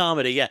Curtis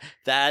comedy, yeah.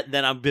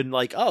 Then I've been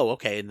like, oh,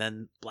 okay, and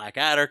then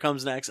Blackadder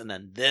comes next, and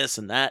then this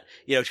and that.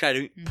 You know, kind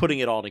of putting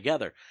it all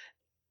together.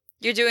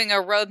 You're doing a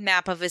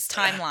roadmap of his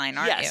timeline,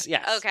 aren't you?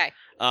 Yes. Okay.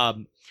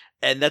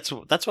 And that's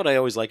what I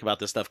always like about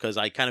this stuff, because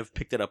I kind of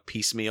picked it up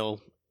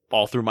piecemeal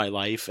all through my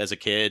life as a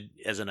kid,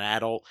 as an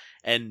adult,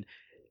 and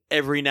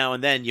every now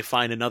and then you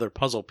find another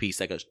puzzle piece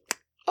that goes,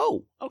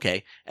 oh,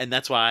 okay. And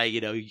that's why,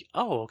 you know,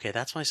 oh, okay,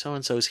 that's why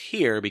so-and-so's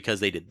here, because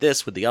they did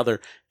this with the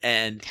other.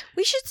 And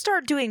we should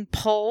start doing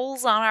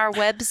polls on our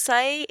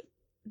website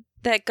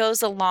that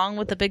goes along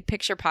with the Big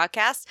Picture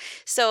podcast.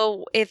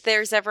 So if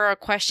there's ever a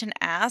question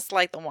asked,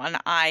 like the one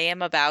I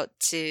am about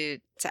to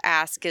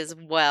ask as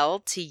well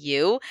to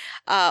you,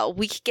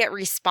 we could get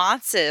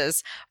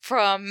responses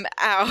from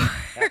our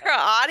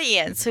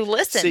audience who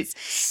listens.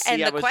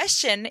 And the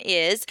question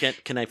is...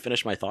 Can I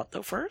finish my thought,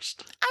 though,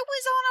 first? I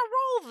was on a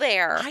roll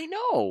there. I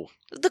know.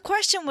 The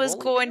question was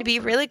going to be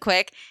really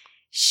quick.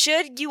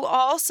 Should you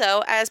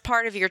also, as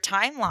part of your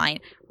timeline,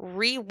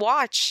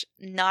 rewatch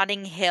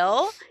Notting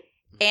Hill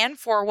and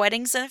 4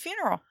 Weddings and a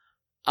Funeral?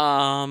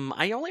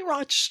 I only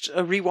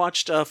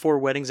rewatched 4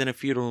 Weddings and a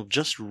Funeral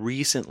just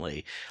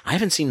recently. I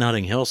haven't seen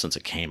Notting Hill since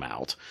it came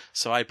out,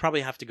 so I'd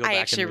probably have to go back. I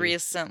actually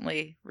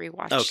recently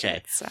rewatched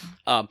it. So.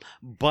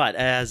 But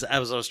as I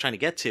was trying to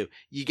get to,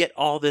 you get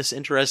all this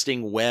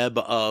interesting web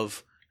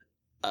of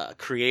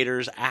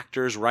creators,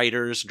 actors,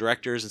 writers,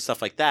 directors, and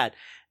stuff like that,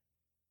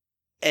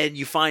 and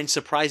you find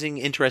surprising,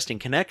 interesting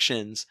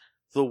connections.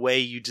 The way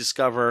you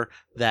discover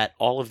that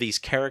all of these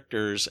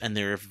characters and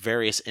their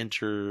various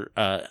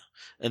individual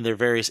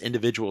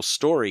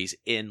stories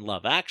in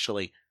Love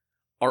Actually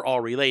are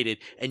all related,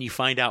 and you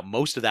find out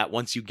most of that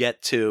once you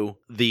get to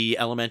the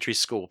elementary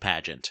school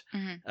pageant,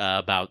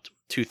 about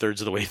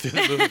 2/3 of the way through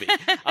the movie.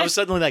 I was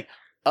suddenly like,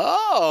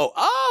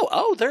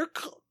 oh,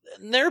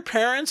 they're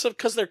parents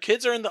because their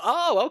kids are in the.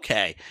 Oh,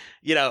 okay.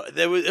 You know,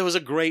 it was a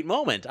great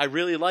moment. I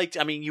really liked.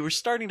 I mean, you were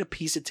starting to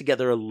piece it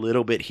together a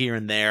little bit here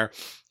and there.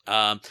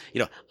 You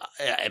know,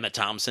 Emma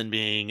Thompson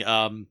being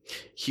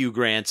Hugh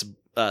Grant's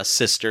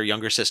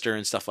younger sister,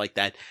 and stuff like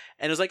that.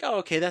 And it was like, oh,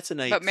 okay, that's a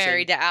nice. But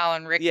married to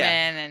Alan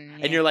Rickman,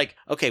 and you're like,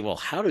 okay, well,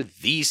 how do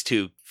these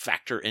two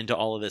factor into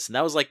all of this? And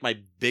that was like my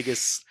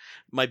biggest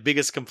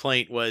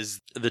complaint was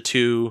the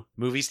 2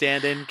 movie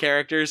stand-in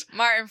characters,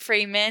 Martin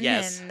Freeman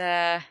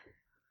and.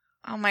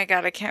 Oh my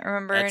God, I can't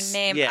remember her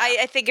name. Yeah.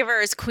 I think of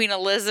her as Queen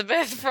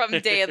Elizabeth from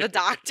Day of the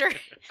Doctor.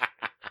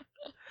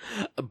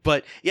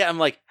 But yeah, I'm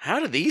like, how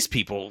do these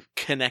people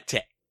connect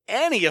to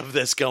any of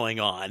this going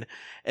on?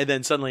 And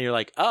then suddenly you're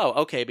like, oh,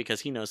 okay,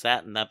 because he knows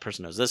that and that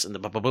person knows this and the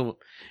boom, boom.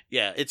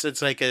 Yeah, it's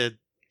like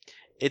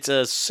it's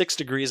a 6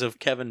 degrees of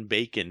Kevin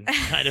Bacon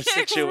kind of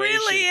situation. It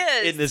really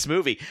is. In this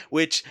movie,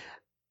 which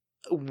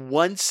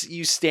once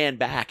you stand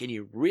back and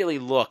you really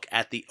look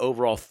at the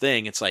overall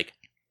thing, it's like,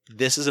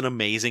 this is an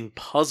amazing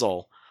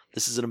puzzle.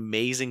 This is an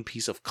amazing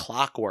piece of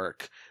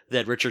clockwork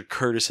that Richard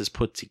Curtis has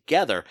put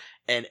together,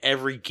 and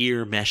every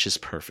gear meshes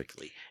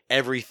perfectly.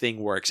 Everything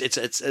works. It's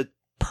a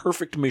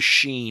perfect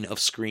machine of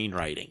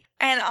screenwriting.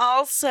 And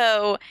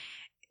also,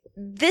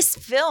 this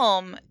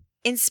film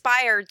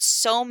inspired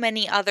so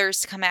many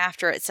others to come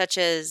after it, such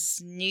as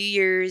New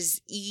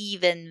Year's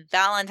Eve and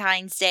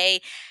Valentine's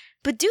Day.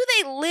 But do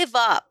they live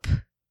up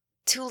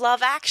to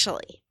Love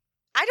Actually?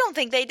 I don't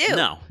think they do.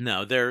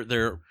 No,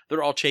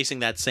 they're all chasing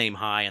that same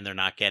high, and they're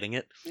not getting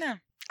it. No,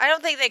 I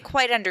don't think they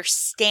quite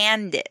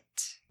understand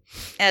it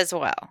as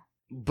well.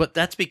 But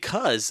that's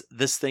because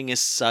this thing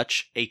is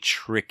such a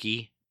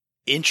tricky,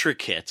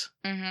 intricate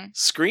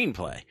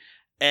screenplay.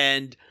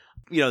 And,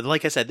 you know,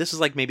 like I said, this is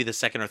like maybe the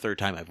 2nd or 3rd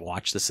time I've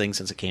watched this thing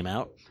since it came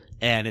out.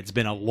 And it's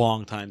been a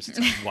long time since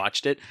I've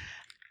watched it.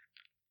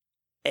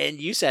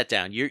 And you sat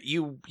down,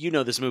 you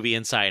know this movie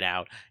inside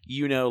out,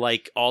 you know,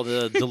 like all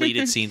the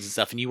deleted scenes and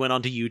stuff. And you went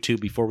onto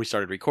YouTube before we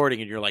started recording,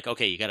 and you're like,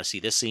 okay, you got to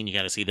see this scene. You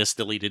got to see this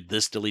deleted,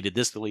 this deleted,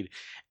 this deleted.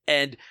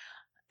 And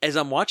as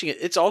I'm watching it,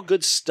 it's all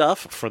good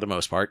stuff for the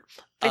most part.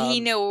 But he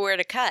knew where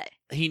to cut.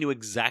 He knew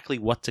exactly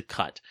what to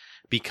cut,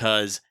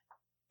 because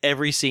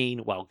every scene,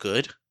 while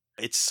good,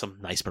 it's some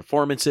nice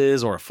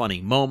performances or a funny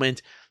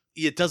moment.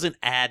 it doesn't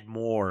add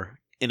more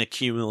in a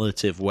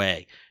cumulative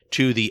way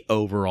to the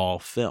overall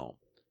film.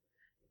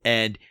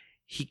 And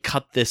he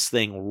cut this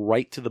thing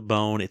right to the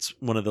bone. It's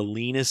one of the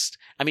leanest.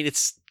 I mean,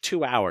 it's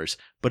 2 hours,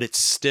 but it's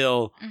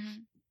still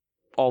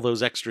all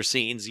those extra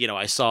scenes,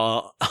 I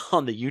saw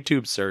on the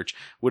YouTube search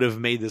would have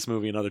made this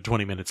movie another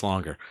 20 minutes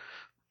longer.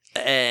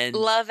 And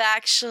Love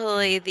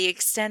Actually, the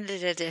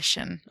extended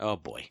edition. oh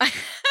boy.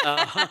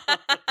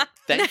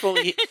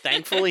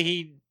 Thankfully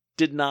he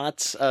did not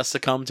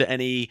succumb to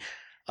any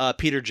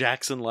Peter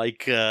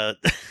Jackson-like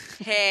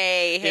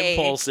Hey,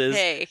 impulses.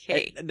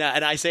 Hey. And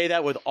I say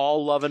that with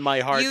all love in my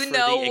heart. You for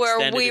know the where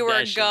extended we were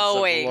editions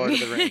going. of Lord of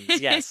the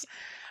Rings. Yes,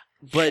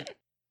 but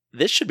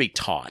this should be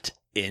taught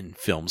in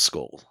film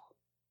school.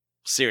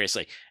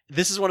 Seriously,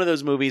 this is one of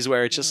those movies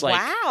where it's just like,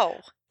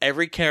 wow.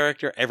 Every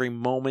character, every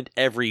moment,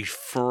 every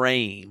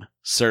frame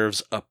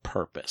serves a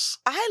purpose.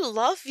 I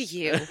love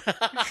you.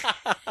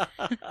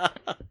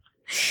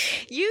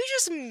 You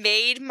just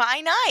made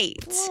my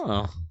night.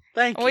 Oh,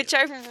 thank you. Which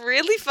I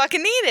really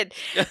fucking needed.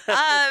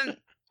 I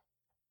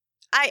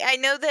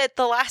know that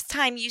the last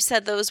time you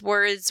said those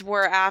words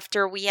were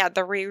after we had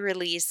the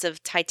re-release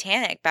of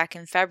Titanic back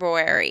in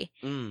February.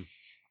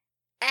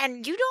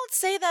 And you don't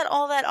say that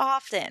all that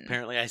often.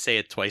 Apparently I say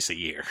it twice a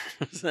year.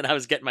 And I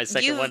was getting my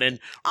second one in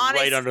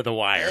right under the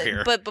wire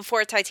here. But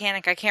before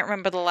Titanic, I can't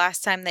remember the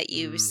last time that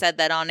you said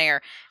that on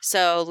air.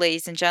 So,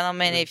 ladies and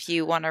gentlemen, if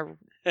you want to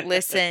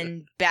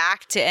listen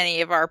back to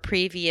any of our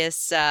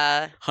previous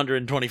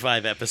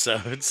 125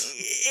 episodes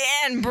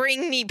and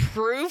bring me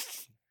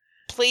proof,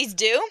 please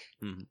do.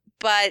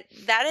 But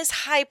that is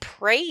high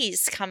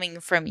praise coming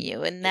from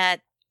you, and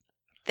that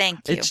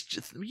thank you.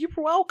 You're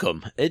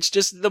welcome. It's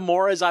just the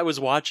more as I was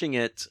watching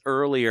it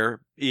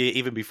earlier,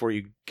 even before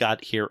you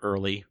got here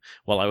early,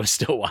 while I was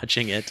still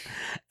watching it,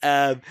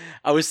 I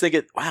was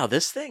thinking, wow,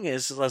 this thing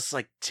is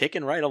like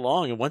ticking right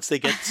along. And once they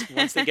get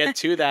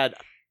to that,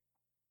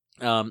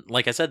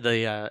 like I said,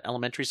 the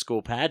elementary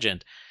school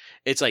pageant,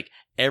 it's like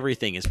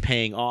everything is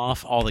paying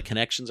off. All the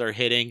connections are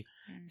hitting,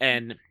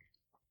 and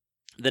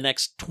the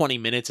next 20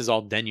 minutes is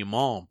all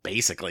denouement,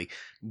 basically,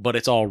 but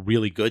it's all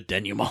really good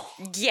denouement.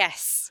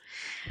 Yes.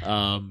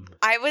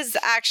 I was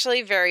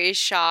actually very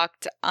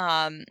shocked.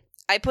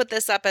 I put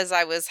this up as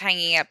I was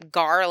hanging up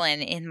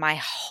garland in my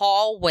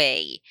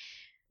hallway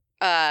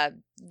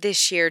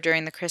this year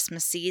during the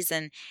Christmas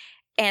season.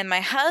 And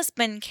my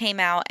husband came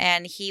out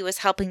and he was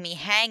helping me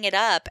hang it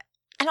up.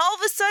 And all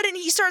of a sudden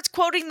he starts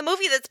quoting the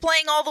movie that's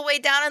playing all the way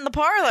down in the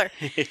parlor.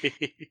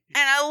 And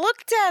I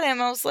looked at him.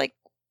 I was like,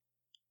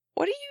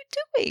 what are you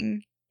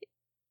doing?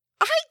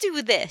 I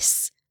do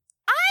this.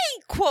 I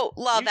quote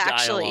Love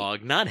Actually.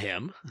 Dialogue, not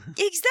him.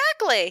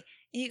 Exactly.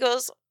 He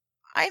goes,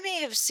 I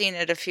may have seen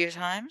it a few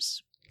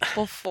times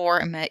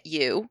before I met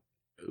you.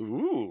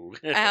 Ooh.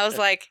 And I was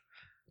like,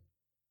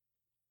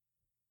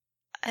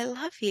 I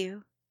love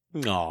you.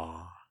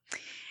 Aww.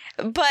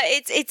 But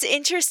it's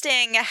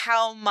interesting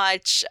how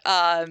much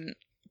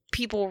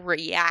people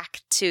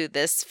react to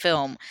this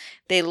film.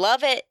 They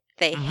love it.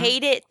 They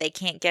hate it. They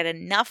can't get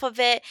enough of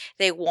it.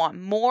 They want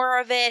more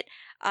of it.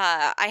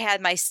 I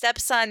had my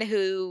stepson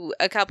who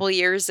a couple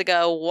years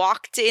ago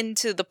walked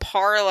into the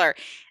parlor.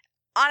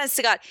 Honest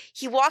to God,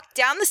 he walked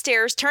down the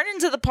stairs, turned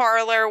into the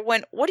parlor,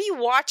 went, what are you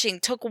watching?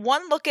 Took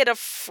one look at a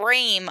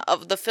frame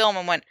of the film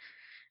and went,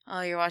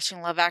 oh, you're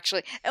watching Love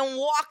Actually, and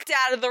walked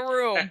out of the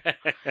room.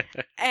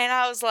 And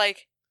I was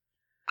like,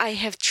 I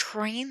have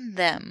trained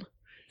them.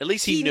 At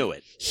least he knew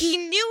it. He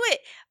knew it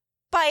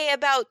by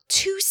about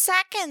 2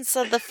 seconds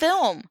of the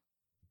film.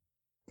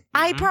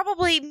 I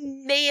probably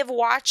may have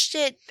watched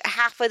it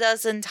half a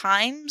dozen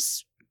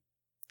times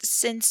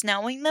since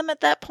knowing them at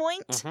that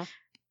point.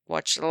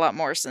 Watched it a lot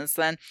more since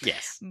then.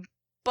 Yes.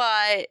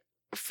 But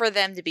for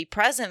them to be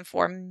present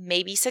for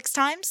maybe 6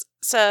 times.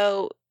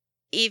 So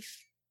if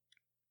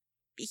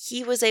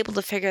he was able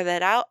to figure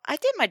that out, I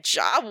did my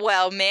job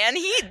well, man.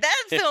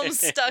 That film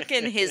stuck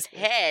in his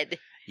head.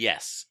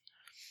 Yes.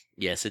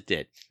 Yes, it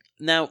did.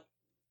 Now,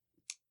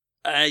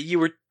 you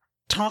were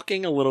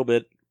talking a little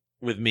bit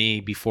with me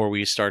before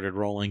we started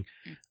rolling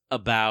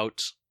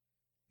about,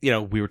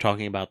 we were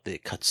talking about the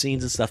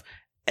cutscenes and stuff,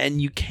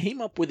 and you came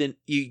up with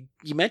you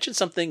mentioned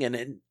something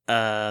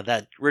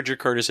that Richard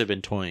Curtis had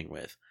been toying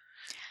with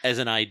as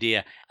an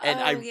idea, and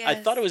I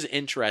thought it was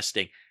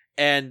interesting.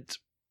 And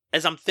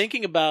as I'm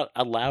thinking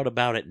aloud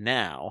about it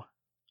now,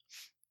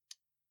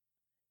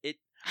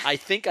 I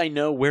think I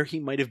know where he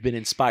might have been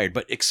inspired,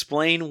 but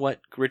explain what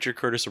Richard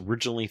Curtis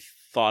originally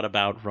thought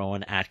about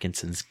Rowan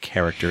Atkinson's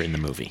character in the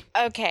movie.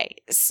 Okay,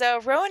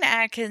 so Rowan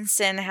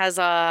Atkinson has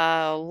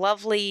a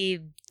lovely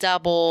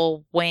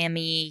double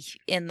whammy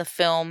in the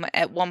film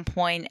at one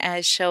point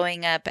as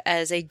showing up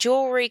as a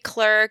jewelry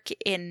clerk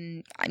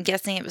in, I'm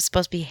guessing it was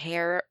supposed to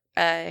be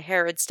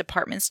Harrods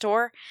department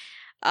store,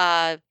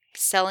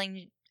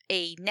 selling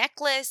a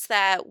necklace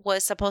that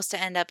was supposed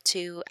to end up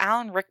to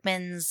Alan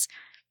Rickman's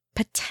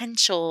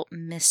potential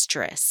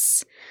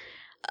mistress.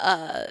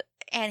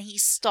 And he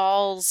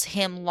stalls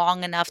him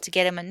long enough to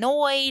get him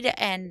annoyed,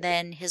 and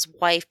then his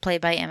wife, played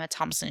by Emma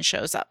Thompson,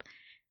 shows up.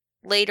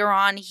 later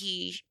on,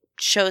 he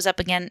shows up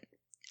again.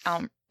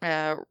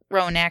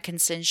 Rowan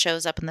Atkinson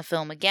shows up in the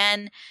film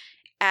again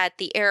at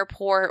the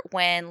airport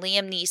when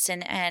Liam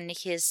Neeson and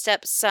his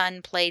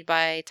stepson, played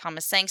by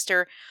Thomas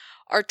Sangster,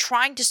 are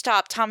trying to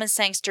stop Thomas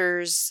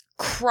Sangster's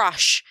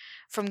crush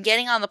from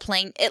getting on the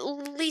plane at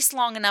least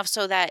long enough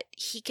so that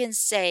he can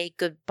say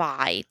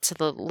goodbye to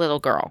the little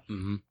girl.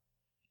 Mm-hmm.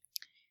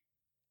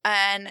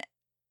 And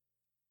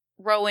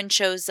Rowan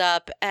shows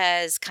up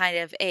as kind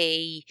of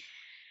a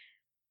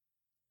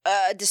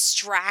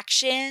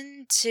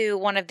distraction to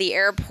one of the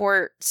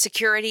airport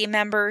security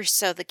members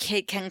so the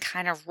kid can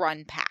kind of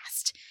run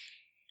past.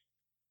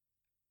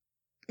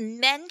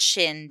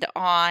 Mentioned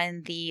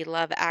on the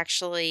Love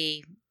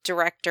Actually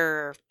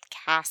director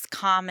cast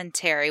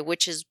commentary,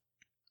 which is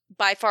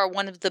by far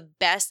one of the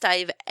best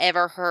I've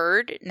ever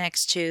heard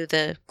next to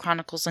the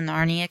Chronicles of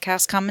Narnia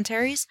cast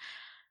commentaries.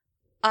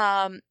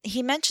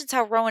 He mentions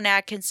how Rowan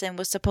Atkinson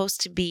was supposed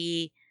to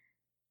be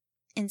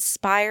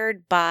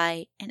inspired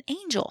by an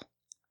angel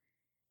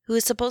who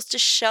is supposed to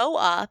show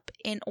up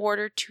in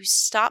order to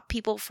stop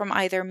people from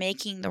either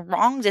making the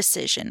wrong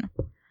decision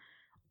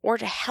or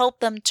to help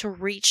them to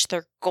reach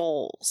their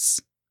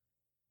goals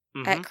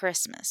at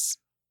Christmas.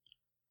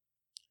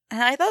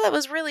 And I thought that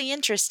was really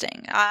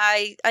interesting.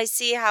 I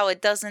see how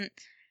it doesn't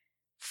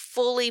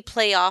fully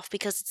play off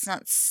because it's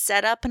not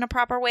set up in a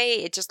proper way.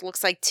 It just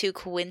looks like two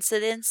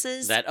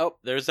coincidences.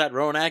 There's that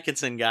Rowan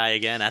Atkinson guy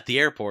again at the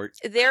airport.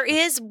 There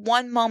is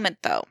one moment,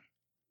 though,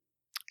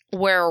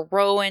 where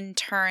Rowan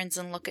turns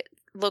and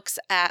looks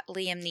at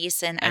Liam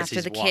Neeson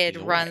after the kid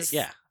runs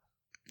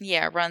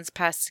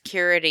past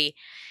security,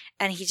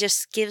 and he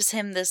just gives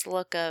him this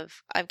look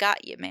of, I've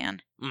got you,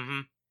 man.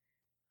 Mm-hmm.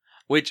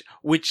 Which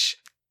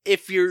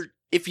if you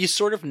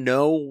sort of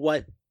know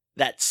what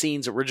that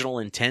scene's original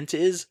intent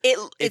is,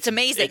 it's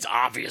amazing. It's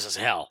obvious as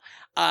hell.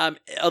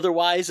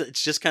 Otherwise,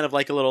 it's just kind of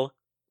like a little,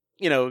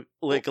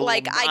 like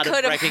I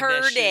could have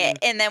heard it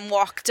and then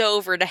walked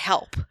over to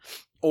help,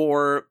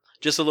 or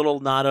just a little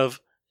nod of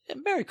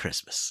Merry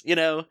Christmas.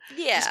 Yeah,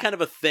 just kind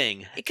of a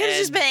thing. It could have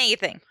just been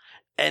anything.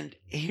 And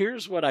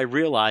here's what I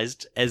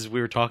realized as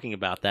we were talking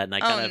about that, and I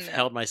kind of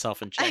held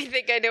myself in check. I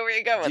think I know where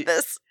you're going with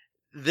this.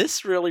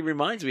 This really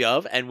reminds me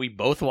of, and we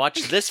both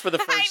watched this for the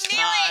first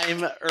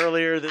time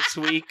earlier this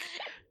week.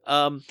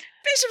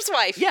 Bishop's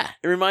Wife. Yeah,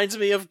 it reminds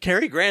me of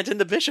Cary Grant in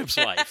The Bishop's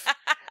Wife.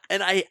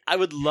 And I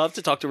would love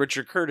to talk to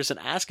Richard Curtis and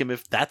ask him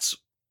if that's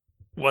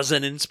was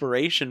an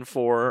inspiration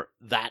for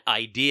that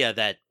idea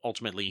that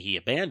ultimately he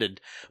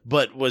abandoned,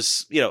 but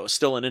was,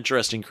 still an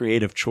interesting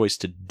creative choice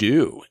to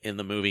do in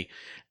the movie.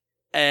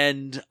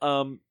 And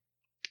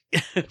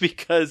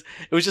because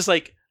it was just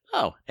like,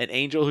 oh, an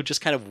angel who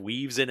just kind of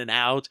weaves in and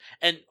out.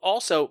 And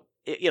also,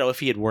 if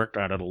he had worked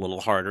on it a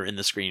little harder in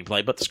the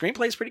screenplay, but the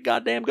screenplay is pretty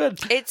goddamn good.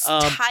 It's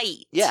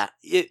tight. Yeah.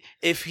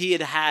 If he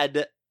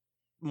had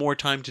more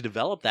time to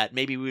develop that,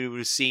 maybe we would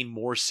have seen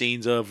more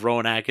scenes of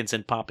Rowan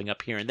Atkinson popping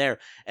up here and there.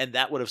 And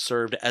that would have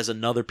served as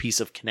another piece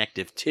of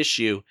connective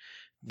tissue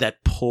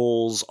that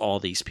pulls all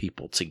these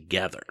people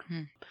together.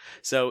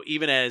 So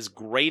even as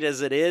great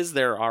as it is,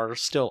 there are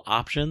still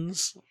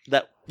options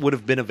that would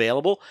have been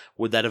available.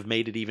 Would that have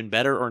made it even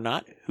better or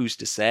not? Who's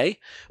to say?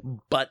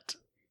 But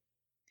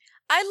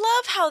I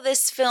love how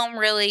this film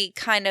really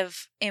kind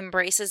of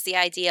embraces the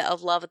idea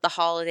of love at the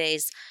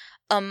holidays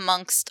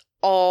amongst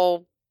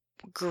all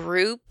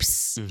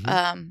groups.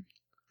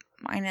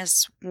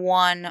 Minus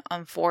one,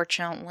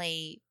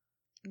 unfortunately,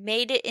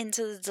 made it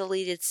into the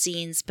deleted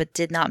scenes, but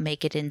did not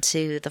make it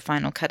into the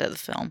final cut of the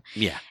film.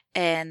 Yeah.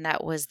 And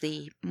that was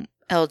the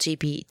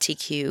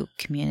LGBTQ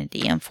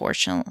community,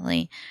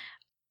 unfortunately.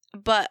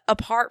 But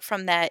apart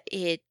from that,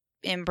 it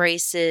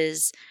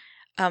embraces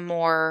a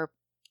more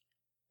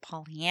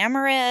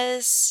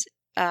polyamorous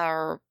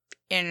or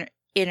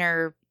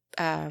interracial.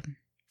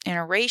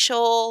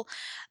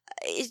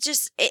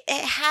 It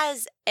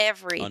has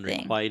everything.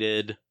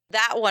 Unrequited.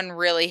 That one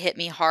really hit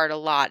me hard a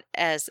lot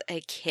as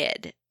a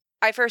kid.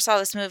 I first saw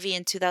this movie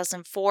in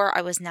 2004.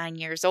 I was 9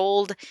 years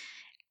old.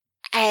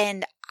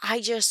 And I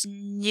just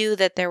knew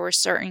that there were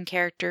certain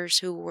characters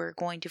who were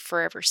going to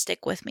forever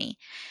stick with me.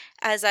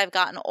 As I've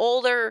gotten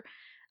older,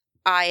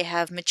 I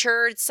have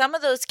matured. Some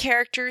of those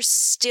characters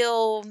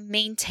still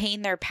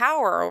maintain their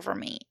power over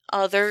me.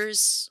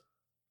 Others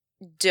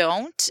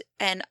don't.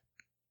 And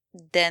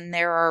then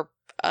there are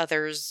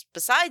others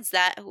besides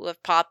that who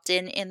have popped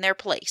in their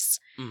place.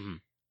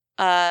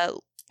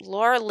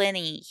 Laura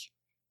Linney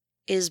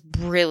is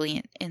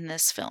brilliant in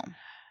this film.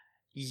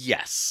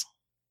 Yes.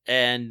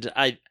 And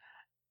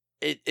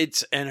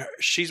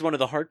she's one of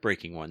the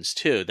heartbreaking ones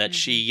too, that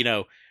she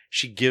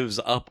gives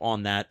up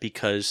on that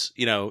because,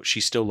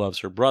 she still loves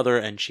her brother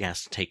and she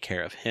has to take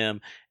care of him.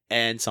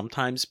 And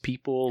sometimes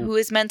people who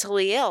is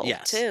mentally ill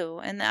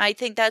too. And I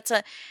think that's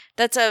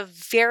a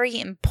very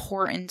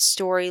important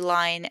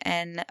storyline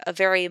and a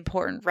very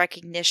important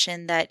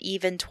recognition that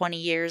even 20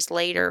 years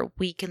later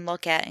we can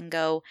look at and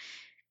go,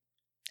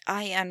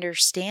 I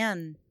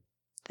understand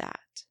that.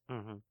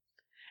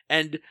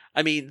 And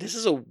I mean, this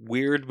is a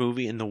weird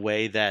movie in the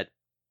way that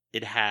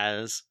it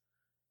has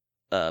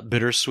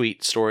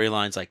bittersweet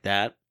storylines like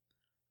that.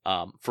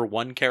 For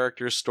one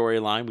character's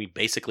storyline, we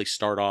basically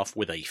start off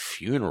with a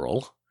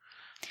funeral.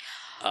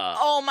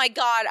 Oh my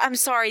God. I'm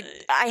sorry.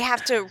 I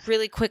have to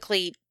really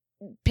quickly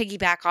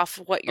piggyback off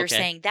of what you're Okay.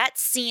 saying. That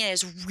scene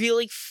is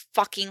really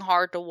fucking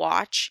hard to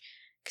watch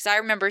because I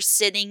remember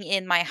sitting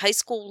in my high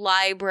school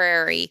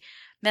library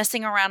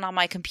messing around on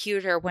my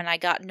computer when I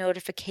got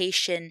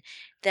notification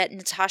that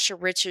Natasha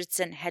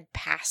Richardson had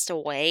passed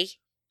away.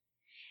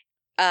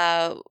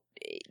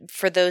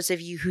 For those of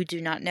you who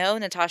do not know,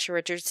 Natasha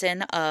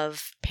Richardson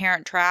of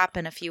Parent Trap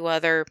and a few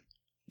other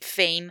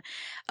fame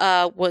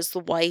was the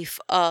wife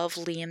of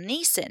Liam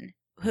Neeson,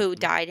 who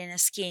died in a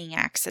skiing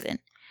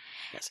accident.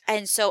 Yes.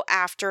 And so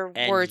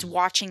afterwards, And-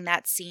 watching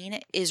that scene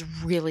is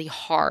really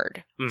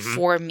hard Mhm.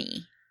 for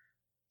me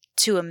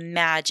to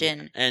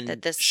imagine And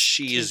that this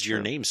she came is your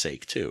true.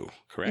 namesake too,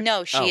 correct?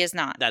 No, she Oh, is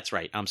not. That's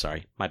right. I'm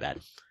sorry. My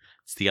bad.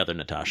 It's the other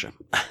Natasha.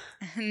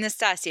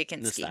 Nastasia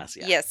Kinski.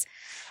 Nastasia. Yes.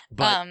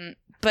 But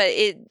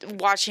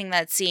Watching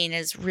that scene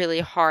is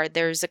really hard.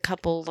 There's a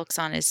couple looks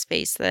on his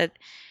face that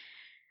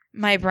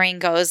my brain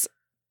goes,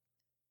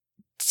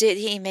 did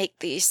he make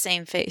these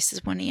same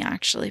faces when he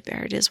actually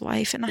buried his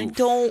wife? And I Oof.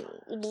 don't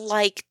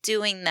like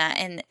doing that,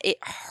 and it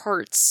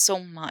hurts so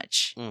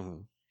much.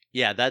 mhm.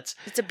 Yeah, that's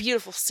It's a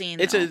beautiful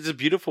scene. it's though. a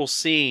beautiful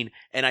scene,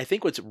 and I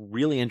think what's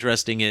really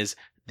interesting is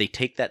they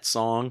take that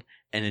song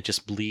and it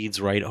just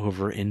bleeds right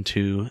over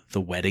into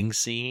the wedding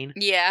scene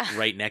Yeah.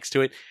 right next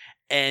to it,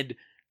 and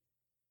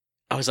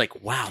I was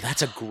like, wow,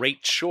 that's a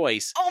great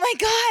choice. Oh my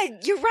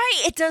God, you're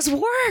right. It does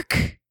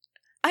work.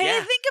 I Yeah.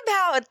 didn't think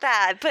about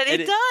that, but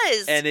And it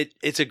does. And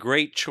it's a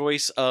great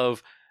choice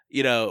of,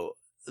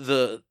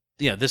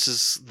 this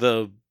is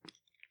the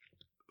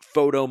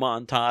photo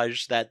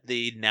montage that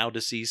the now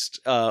deceased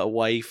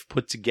wife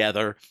put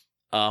together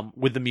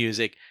with the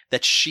music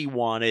that she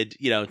wanted,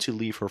 to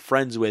leave her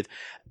friends with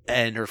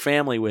and her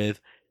family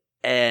with.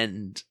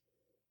 And,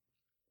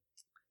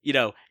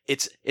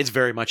 it's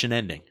very much an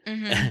ending.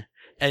 Mhm.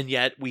 And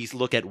yet we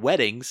look at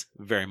weddings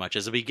very much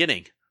as a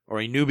beginning or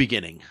a new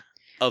beginning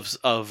of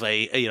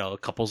a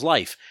couple's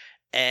life.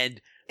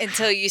 And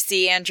Until you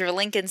see Andrew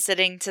Lincoln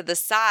sitting to the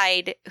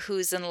side,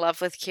 who's in love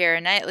with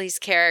Keira Knightley's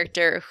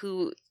character,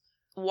 who,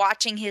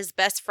 watching his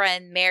best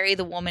friend marry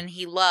the woman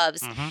he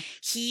loves,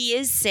 he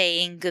is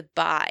saying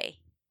goodbye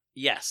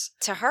yes,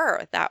 to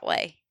her that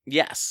way.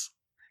 yes.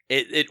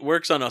 It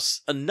works on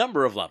a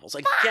number of levels.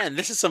 Again,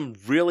 this is some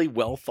really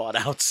well thought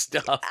out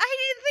stuff. I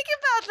didn't think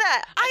about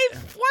that.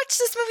 I've watched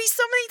this movie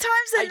so many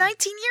times in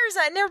 19 years.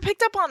 I never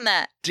picked up on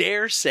that.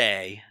 Dare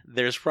say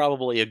there's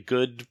probably a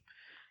good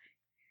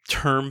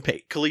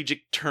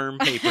collegiate term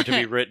paper to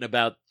be written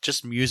about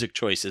just music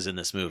choices in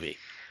this movie.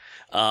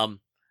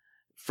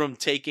 From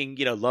taking,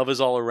 Love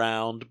Is All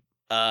Around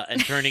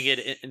and turning it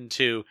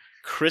into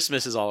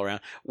Christmas Is All Around,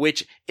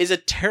 which is a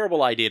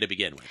terrible idea to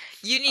begin with.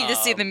 You need to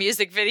see the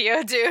music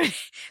video, dude.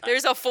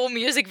 There's a full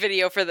music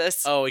video for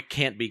this. Oh, it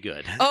can't be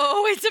good.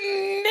 Oh, it's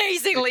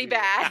amazingly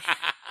bad.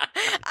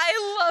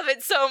 I love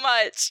it so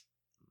much.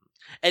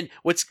 And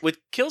what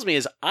kills me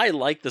is I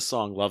like the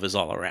song Love Is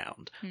All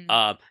Around.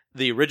 Hmm.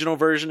 The original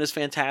version is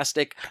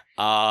fantastic.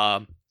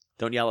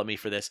 Don't yell at me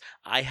for this.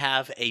 I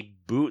have a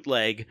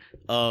bootleg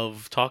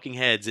of Talking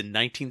Heads in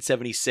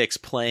 1976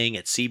 playing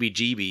at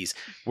CBGB's,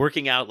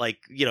 working out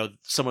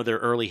some of their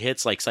early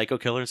hits like Psycho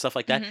Killer and stuff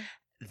like that. Mhm.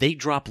 They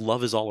drop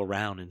Love Is All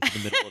Around into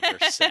the middle of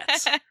their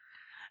sets.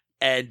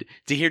 And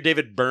to hear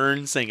David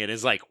Byrne sing it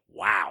is like,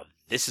 wow,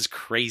 this is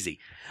crazy.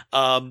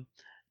 And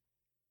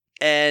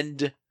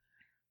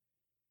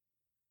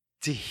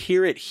to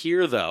hear it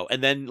here, though,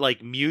 and then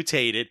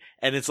mutate it,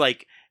 and it's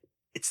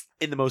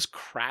in the most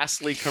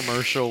crassly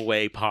commercial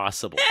way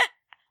possible.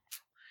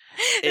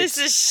 This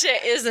is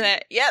shit, isn't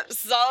it? Yep,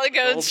 solid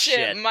gold shit,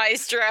 Bullshit.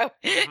 maestro.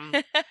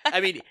 Mhm.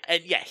 I mean,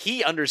 and yeah,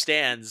 he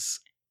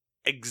understands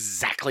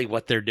exactly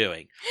what they're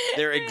doing.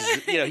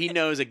 He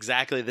knows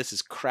exactly this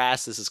is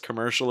crass, this is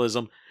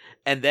commercialism.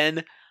 And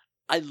then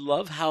I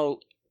love how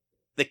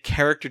the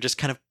character just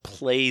kind of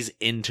plays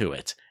into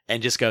it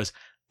and just goes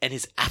and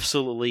is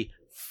absolutely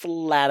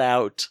flat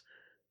out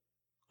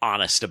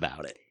honest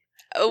about it.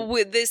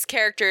 This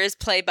character is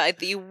played by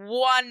the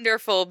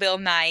wonderful Bill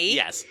Nighy.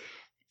 Yes.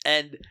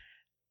 And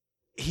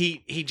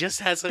he just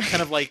has a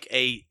kind of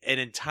an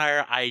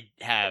entire I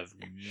have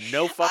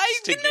no fucks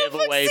to give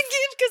away.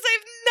 Because I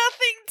have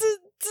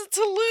nothing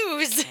to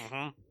lose.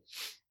 Mhm.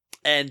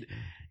 And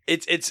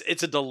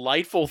it's a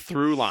delightful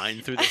through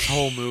line through this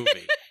whole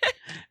movie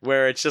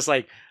where it's just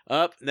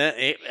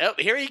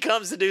here he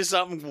comes to do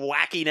something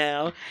wacky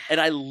now, and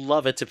I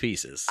love it to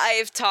pieces. I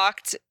have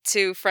talked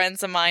to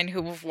friends of mine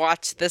who have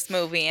watched this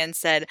movie and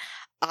said,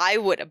 I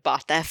would have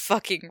bought that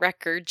fucking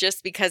record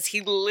just because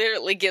he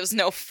literally gives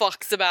no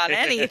fucks about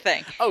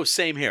anything. Oh,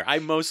 same here. I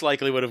most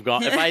likely would have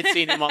gone if I had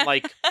seen him on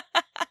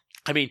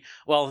I mean,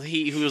 well,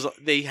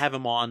 they have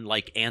him on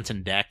like Ant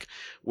and Dec,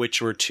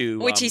 which were two.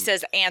 Which he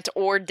says Ant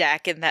or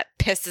Dec, and that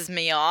pisses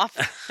me off.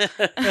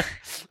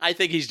 I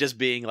think he's just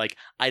being like,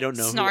 I don't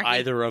know Snarky. who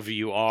either of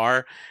you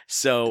are.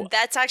 So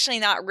That's actually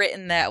not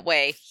written that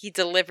way. He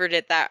delivered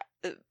it that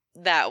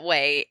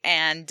way,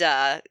 and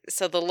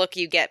so the look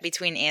you get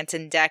between Ant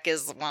and Dec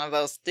is one of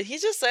those. Did he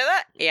just say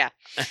that? Yeah,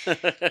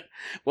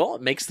 well,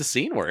 it makes the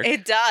scene work.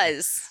 it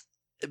does.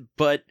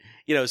 But,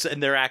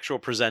 and they're actual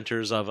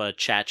presenters of a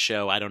chat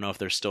show. I don't know if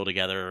they're still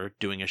together or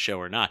doing a show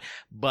or not.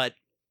 But,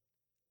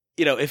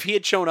 if he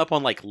had shown up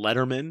on like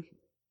Letterman,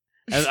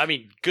 I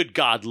mean, good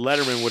God,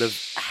 Letterman would have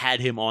had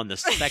him on the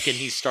second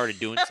he started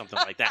doing something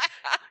like that.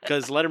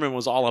 Because Letterman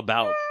was all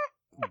about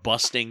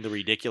busting the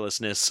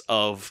ridiculousness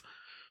of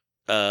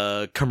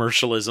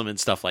commercialism and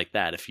stuff like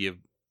that. If you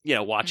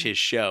watch his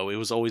show, it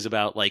was always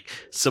about like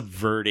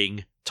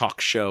subverting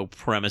talk show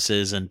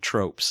premises and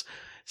tropes.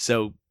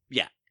 So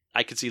yeah,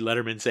 I could see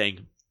Letterman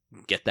saying,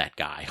 get that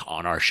guy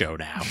on our show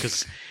now,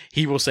 because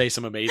he will say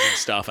some amazing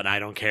stuff and I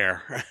don't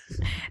care.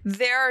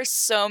 There are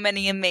so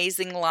many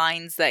amazing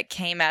lines that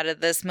came out of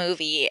this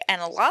movie,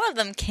 and a lot of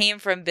them came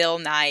from Bill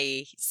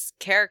Nighy's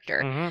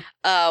character.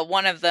 Mm-hmm.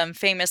 One of them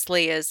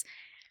famously is,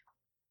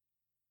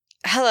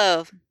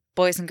 "Hello,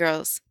 boys and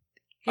girls.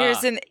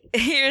 Here's an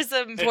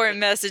important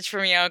message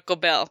from your Uncle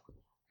Bill.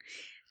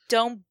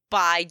 Don't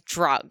buy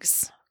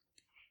drugs.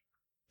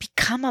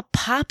 Become a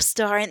pop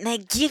star and they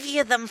give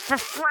you them for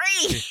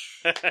free."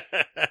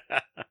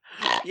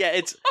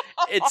 Yeah,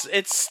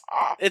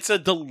 it's a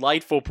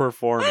delightful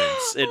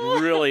performance. It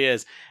really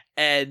is.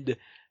 And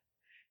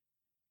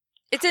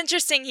it's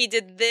interesting he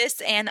did this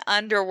and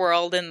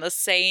Underworld in the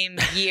same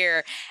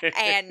year,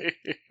 and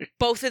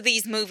both of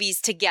these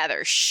movies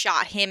together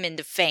shot him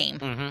into fame.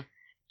 Mm-hmm.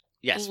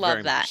 Yes, love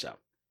very that. much so.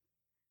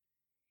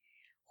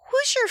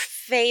 Who's your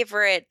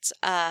favorite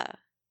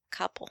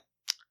couple?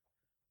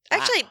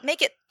 Actually,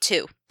 make it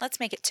 2. Let's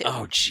make it 2.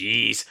 Oh,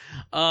 jeez.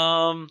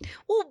 Well,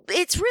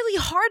 it's really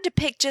hard to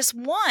pick just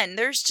one.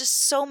 There's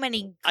just so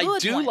many good I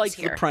do ones like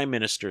here. the Prime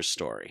Minister's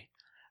story.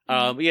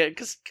 Yeah,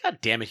 because God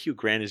damn it, Hugh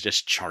Grant is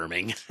just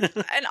charming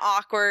and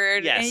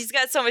awkward. Yes. And he's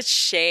got so much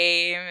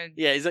shame. And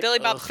yeah, he's like, Billy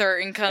Bob ugh.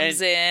 Thornton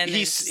comes And in.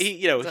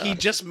 he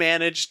just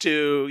managed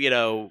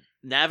to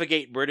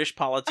navigate British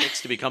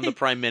politics to become the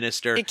Prime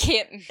Minister. He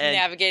can't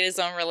navigate his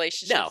own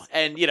relationships. No,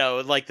 and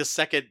like the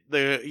second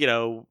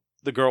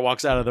the girl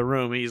walks out of the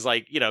room, he's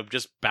like,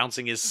 just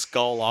bouncing his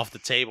skull off the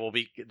table,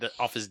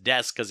 off his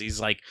desk, because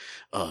he's like,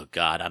 oh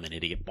God, I'm an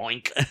idiot,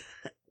 boink.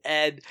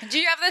 And do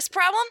you have this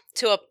problem?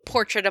 To a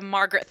portrait of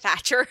Margaret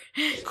Thatcher.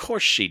 Of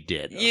course she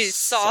did. You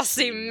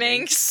saucy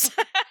minx.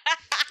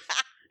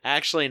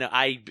 Actually, no,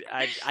 I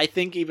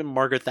think even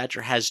Margaret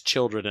Thatcher has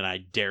children, and I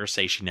dare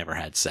say she never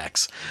had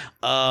sex.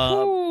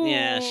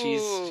 Yeah,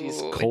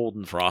 she's cold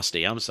and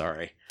frosty. I'm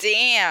sorry.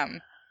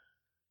 Damn.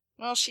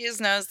 Well, she is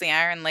known as the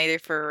Iron Lady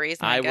for a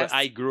reason, I guess.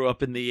 I grew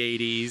up in the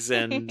 80s,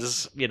 and,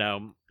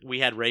 we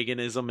had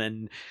Reaganism,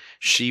 and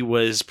she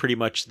was pretty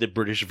much the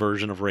British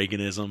version of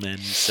Reaganism, and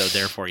so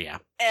therefore, yeah,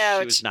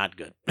 Ouch. She was not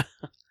good.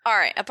 All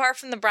right, apart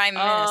from the Prime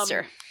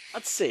Minister.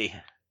 Let's see.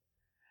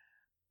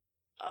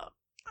 I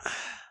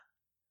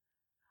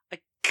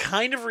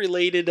kind of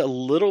related a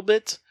little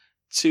bit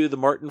to the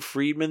Martin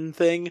Friedman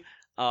thing.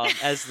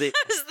 As the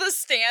as the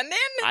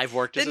stand-in? I've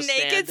worked as a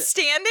naked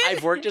stand-in?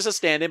 I've worked as a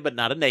stand-in, but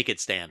not a naked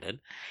stand-in.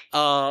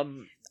 I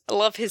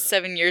love his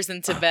 7 years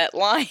in Tibet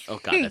line. Oh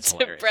God, that's to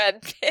hilarious.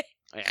 Brad Pitt.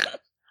 Yeah.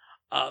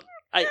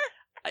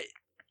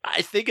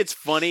 I think it's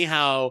funny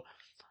how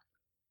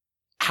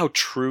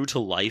true to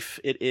life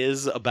it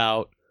is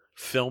about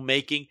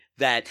filmmaking,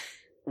 that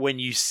when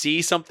you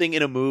see something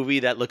in a movie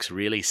that looks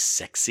really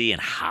sexy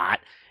and hot,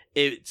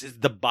 it's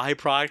the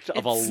byproduct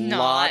of It's a not.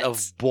 lot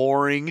of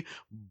boring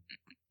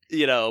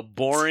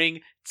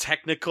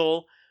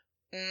technical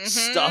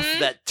stuff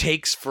that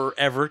takes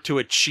forever to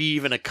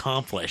achieve and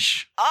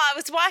accomplish. I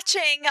was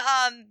watching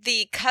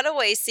the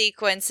cutaway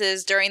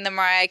sequences during the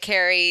Mariah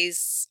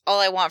Carey's All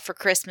I Want for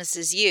Christmas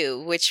Is You,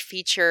 which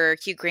feature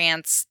Hugh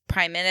Grant's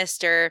Prime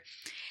Minister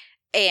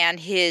and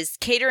his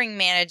catering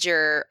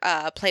manager,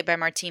 played by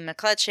Martine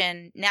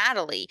McCutcheon,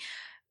 Natalie,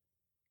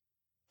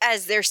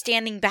 as they're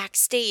standing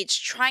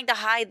backstage trying to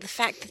hide the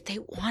fact that they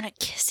want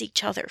to kiss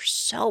each other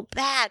so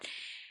bad.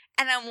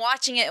 And I'm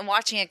watching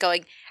it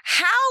going,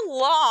 how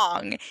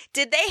long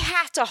did they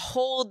have to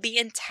hold the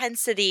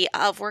intensity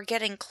of we're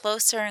getting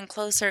closer and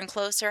closer and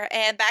closer,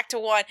 and back to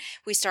one,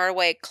 we start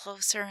away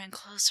closer and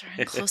closer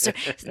and closer,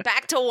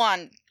 back to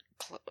one,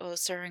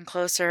 closer and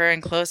closer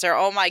and closer.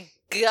 Oh my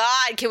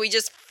God, can we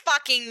just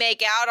fucking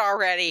make out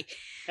already?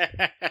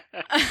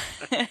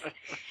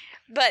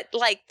 But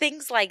like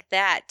things like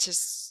that,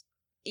 just,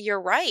 you're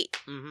right.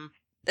 Mm-hmm.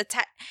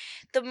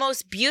 The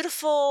most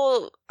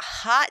beautiful,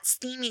 hot,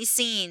 steamy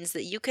scenes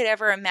that you could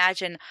ever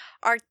imagine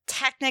are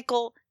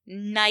technical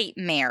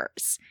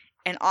nightmares.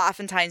 And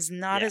oftentimes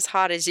not as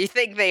hot as you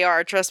think they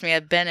are. Trust me,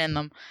 I've been in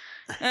them.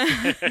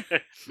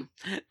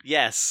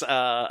 Yes.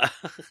 But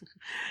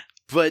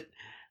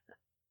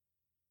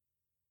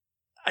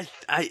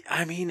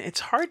I mean, it's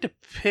hard to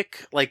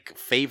pick like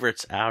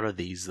favorites out of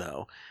these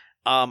though.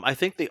 I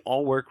think they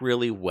all work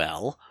really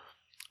well.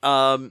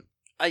 I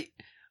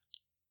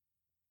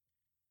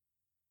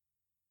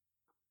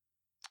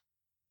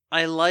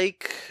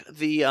like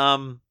the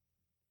I'm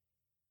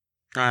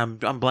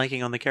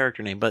blanking on the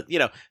character name, but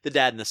the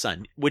dad and the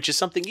son, which is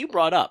something you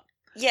brought up.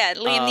 Yeah,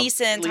 Liam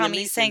Neeson and Liam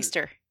Tommy Neeson-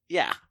 Sangster.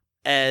 Yeah,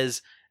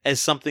 as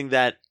something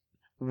that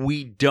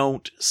we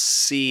don't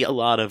see a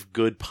lot of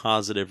good,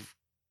 positive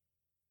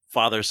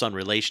father-son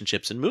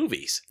relationships in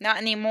movies. Not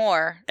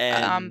anymore.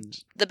 And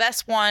The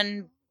best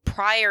one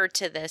prior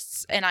to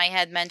this, and I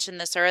had mentioned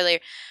this earlier,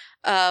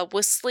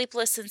 was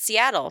Sleepless in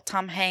Seattle.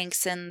 Tom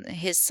Hanks and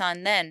his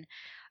son then.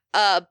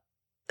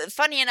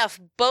 Funny enough,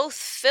 both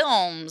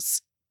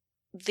films,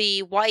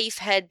 the wife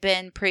had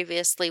been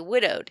previously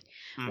widowed,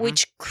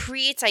 which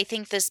creates, I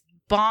think, this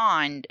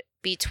bond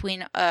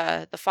between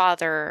the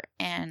father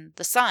and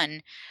the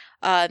son,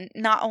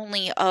 not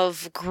only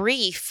of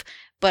grief,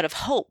 but of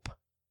hope.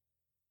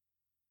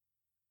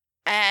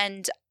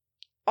 And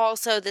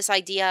also this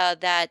idea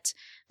that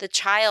the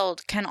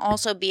child can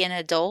also be an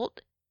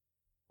adult,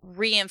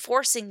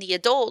 reinforcing the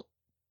adult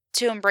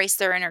to embrace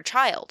their inner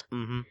child.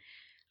 Mm-hmm.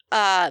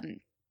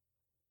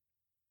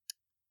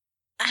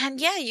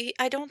 And yeah,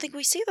 I don't think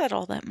we see that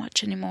all that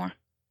much anymore.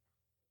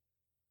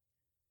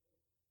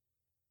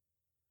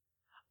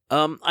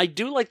 I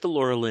do like the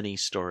Laura Linney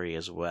story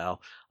as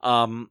well.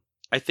 I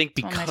think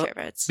One of my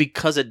favorites.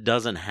 because it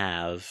doesn't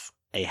have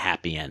a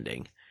happy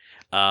ending,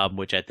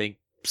 which I think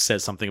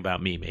says something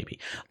about me, maybe.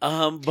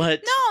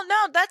 But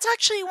No, that's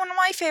actually one of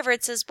my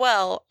favorites as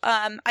well.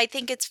 I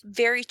think it's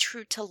very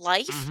true to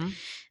life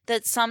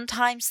that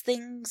sometimes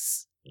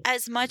things,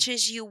 as much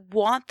as you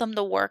want them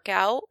to work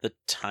out, the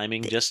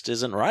timing just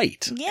isn't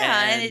right.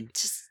 yeah, and it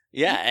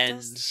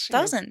just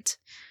doesn't.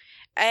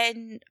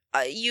 And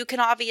you can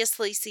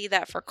obviously see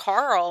that for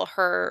Carl,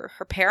 her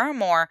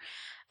paramour,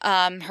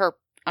 her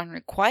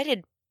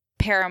unrequited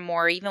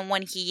paramour, even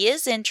when he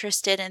is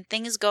interested and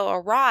things go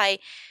awry,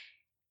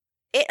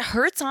 it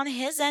hurts on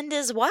his end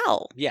as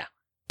well. Yeah.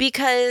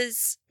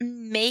 Because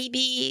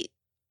maybe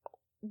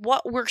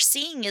what we're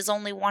seeing is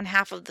only one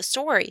half of the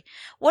story.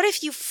 What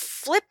if you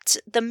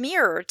flipped the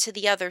mirror to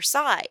the other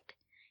side?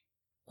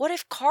 What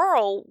if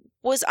Carl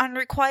was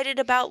unrequited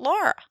about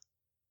Laura?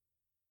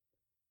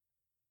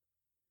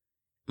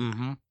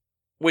 Mm-hmm.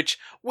 Which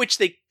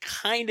they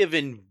kind of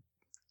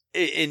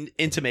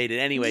intimated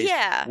anyways.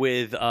 Yeah.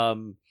 With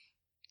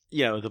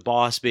the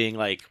boss being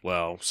like,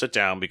 "Well, sit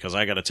down because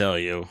I got to tell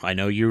you. I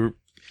know you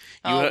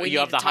we need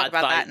have to the talk hot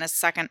about thigh. that in a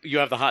second. You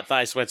have the hot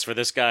thigh sweats for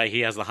this guy. He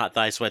has the hot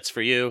thigh sweats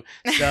for you.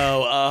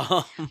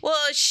 So,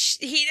 Well,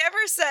 he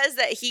never says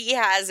that he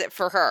has it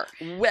for her,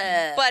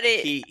 but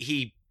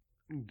he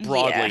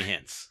broadly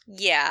hints.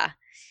 Yeah.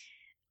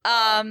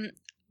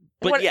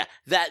 But yeah,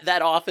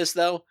 that office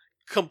though,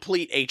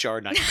 complete HR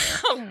nightmare.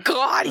 Oh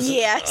God,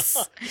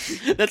 yes.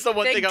 That's the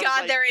one Thank thing. God I was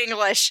like, they're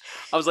English.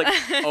 I was like,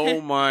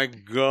 oh my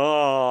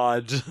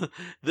God,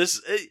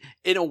 this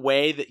in a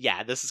way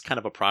that this is kind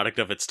of a product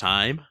of its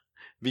time,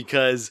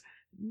 because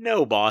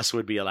no boss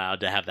would be allowed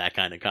to have that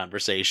kind of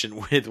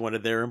conversation with one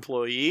of their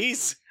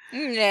employees.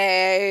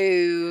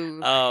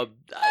 No.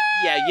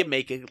 You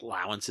make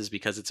allowances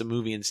because it's a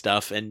movie and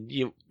stuff, and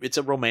it's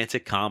a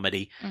romantic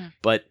comedy.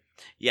 But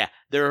yeah,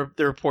 there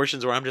are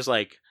portions where I'm just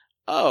like,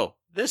 oh,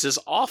 this is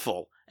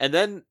awful. And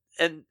then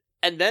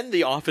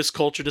the office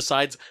culture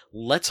decides,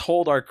 let's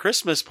hold our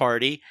Christmas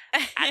party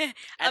at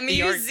a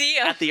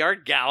museum at the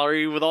art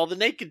gallery with all the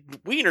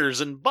naked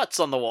wieners and butts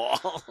on the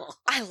wall.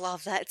 I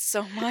love that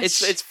so much.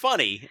 It's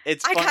funny.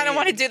 I kind of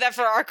want to do that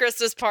for our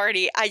Christmas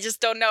party. I just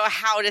don't know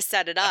how to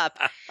set it up.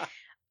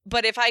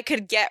 But if I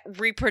could get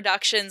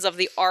reproductions of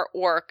the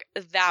artwork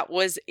that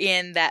was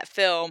in that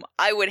film,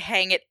 I would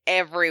hang it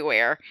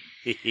everywhere.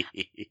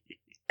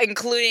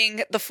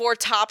 Including the four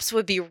tops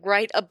would be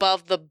right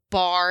above the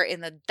bar in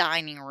the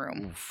dining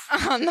room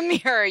on the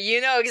mirror.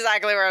 You know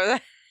exactly where I'm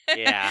at.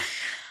 Yeah.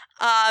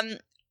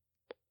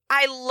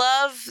 I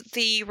love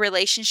the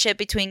relationship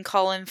between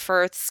Colin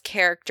Firth's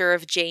character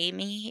of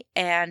Jamie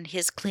and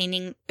his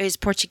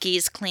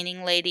Portuguese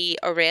cleaning lady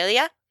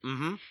Aurelia.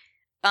 Mm-hmm.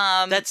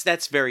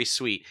 That's very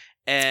sweet.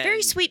 And it's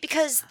very sweet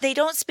because they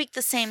don't speak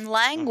the same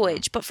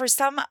language, but for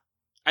some,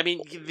 I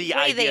mean, the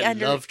idea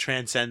of love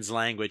transcends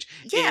language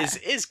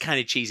is kind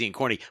of cheesy and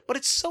corny, but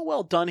it's so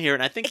well done here,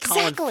 and I think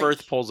Colin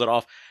Firth pulls it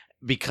off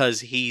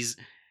because he's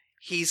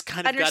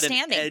kind of got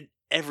an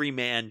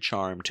everyman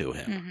charm to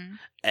him,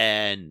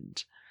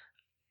 and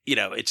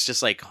it's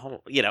just like,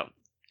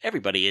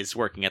 everybody is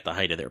working at the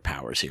height of their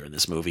powers here in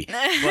this movie.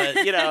 But,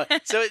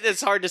 so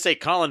it's hard to say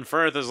Colin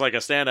Firth is like a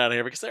standout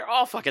here because they're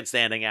all fucking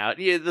standing out.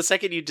 The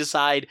second you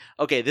decide,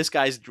 okay, this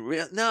guy's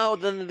no,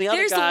 then the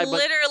other guy. There's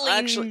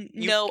literally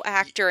no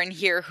actor in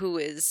here who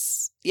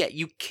is. Yeah,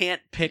 you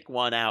can't pick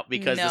one out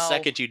because the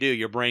second you do,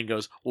 your brain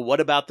goes, well,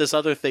 what about this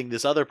other thing,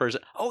 this other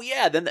person? Oh,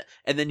 yeah.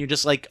 And then you're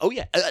just like, oh,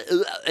 yeah.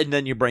 And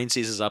then your brain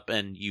seizes up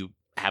and you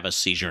have a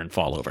seizure and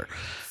fall over.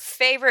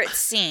 Favorite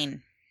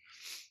scene?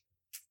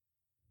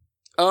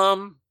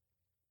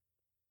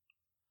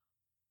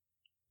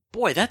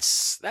 Boy,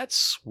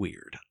 that's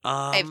weird.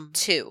 I have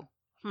two.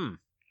 Hmm.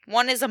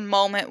 One is a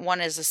moment,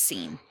 one is a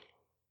scene.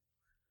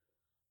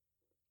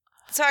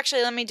 So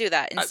actually, let me do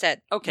that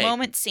instead. Okay.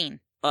 Moment, scene.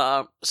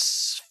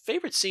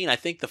 Favorite scene, I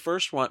think the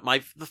first one,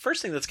 the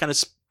first thing that's kind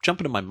of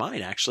jumping to my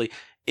mind actually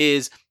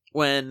is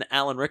when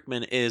Alan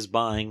Rickman is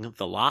buying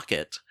the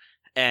locket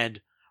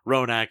and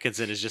Rowan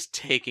Atkinson is just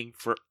taking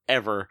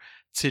forever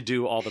to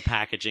do all the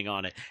packaging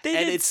on it.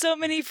 They did so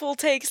many full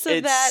takes of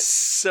it's that. It's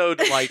so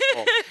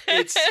delightful.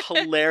 It's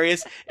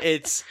hilarious.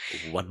 It's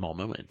one more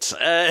moment.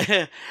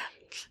 The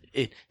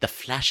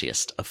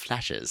flashiest of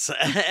flashes.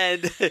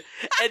 and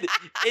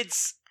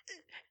it's...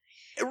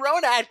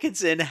 Rowan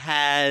Atkinson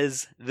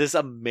has this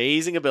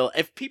amazing ability.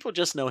 If people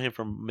just know him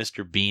from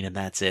Mr. Bean and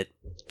that's it,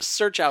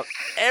 search out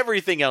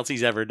everything else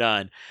he's ever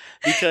done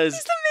because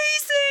he's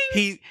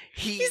amazing.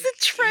 He's a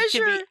treasure. He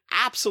can be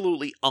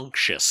absolutely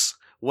unctuous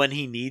when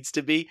he needs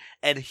to be,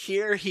 and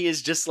here he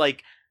is just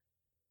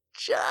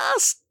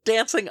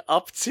dancing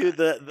up to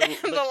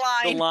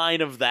the line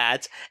of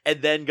that,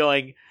 and then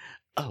going,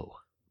 oh.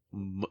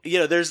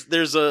 There's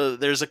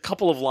a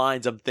couple of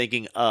lines I'm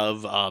thinking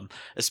of,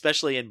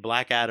 especially in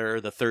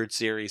Blackadder, the third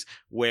series,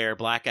 where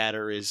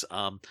Blackadder is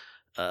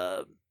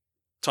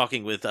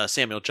talking with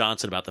Samuel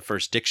Johnson about the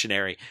first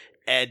dictionary,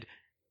 and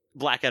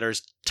Blackadder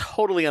is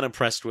totally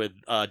unimpressed with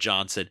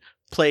Johnson,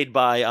 played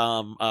by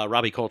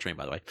Robbie Coltrane,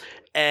 by the way,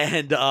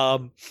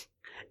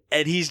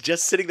 and he's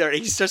just sitting there and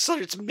he just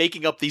starts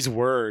making up these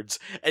words.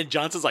 And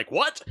Johnson's like,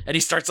 what? And he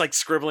starts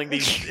scribbling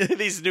these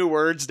these new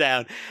words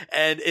down.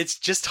 And it's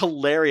just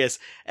hilarious.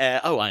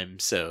 I'm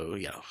so,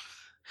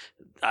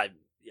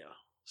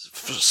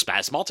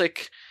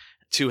 spasmodic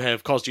to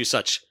have caused you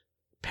such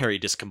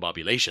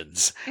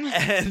peridiscombobulations.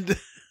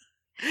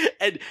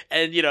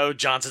 and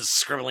Johnson's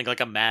scribbling like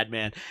a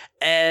madman.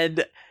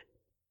 And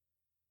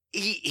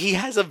he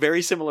has a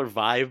very similar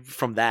vibe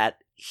from that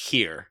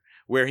here,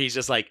 where he's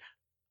just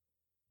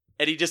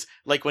and he just,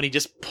 when he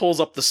just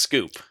pulls up the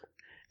scoop,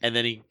 and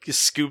then he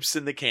scoops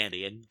in the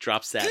candy and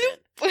drops that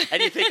in.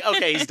 And you think,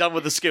 okay, he's done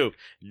with the scoop.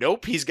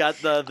 Nope, he's got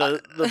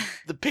the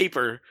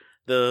paper,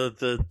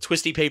 the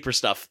twisty paper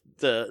stuff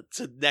to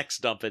next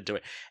dump into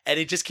it. And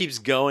it just keeps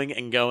going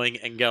and going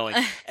and going.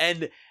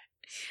 And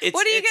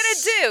what are you going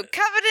to do?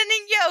 Cover it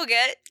in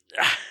yogurt?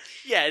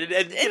 Yeah,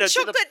 and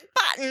chocolate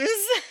buttons.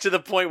 To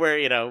the point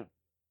where,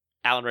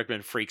 Alan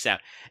Rickman freaks out.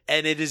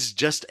 And it is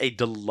just a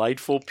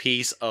delightful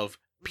piece of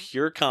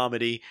pure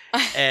comedy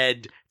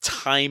and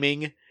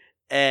timing,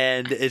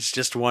 and it's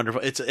just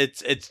wonderful.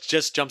 It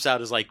just jumps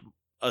out as a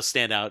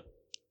standout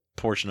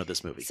portion of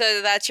this movie.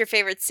 So that's your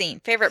favorite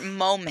scene, favorite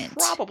moment?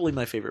 Probably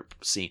my favorite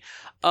scene.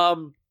 I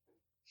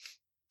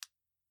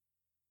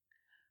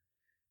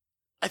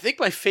think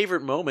my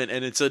favorite moment,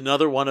 and it's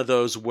another one of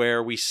those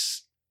where we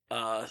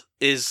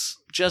is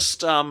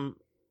just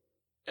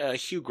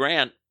Hugh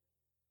Grant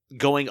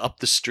going up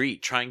the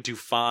street trying to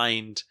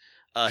find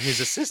his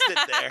assistant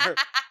there,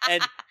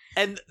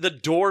 and the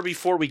door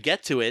before we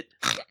get to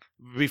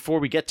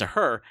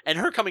her, and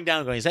her coming down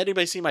and going, has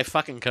anybody seen my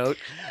fucking coat?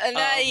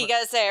 No, you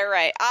gotta say it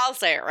right. I'll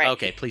say it right.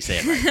 Okay, please say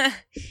it right.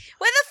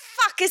 Where the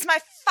fuck is my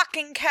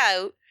fucking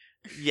coat?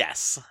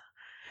 Yes.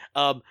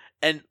 And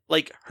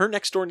her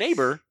next door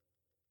neighbor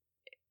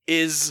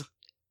is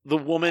the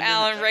woman,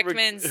 Alan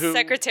Rickman's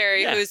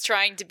secretary, who's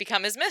trying to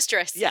become his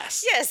mistress.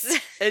 Yes. Yes.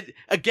 And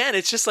again,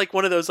 it's just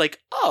one of those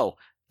oh,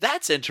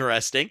 that's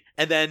interesting.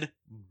 And then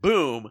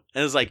boom.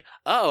 And it's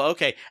oh,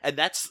 okay. And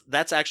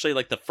that's actually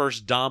the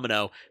first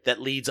domino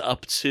that leads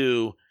up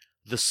to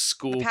the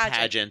school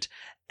pageant.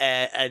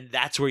 And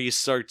that's where you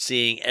start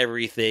seeing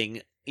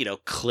everything,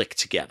 click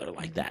together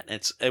like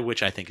that.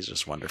 Which I think is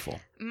just wonderful.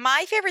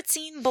 My favorite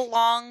scene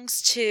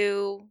belongs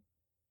to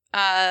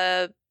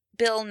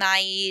Bill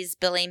Nighy's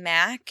Billy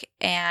Mack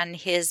and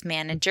his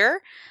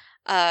manager,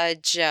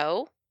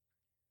 Joe,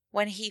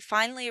 when he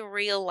finally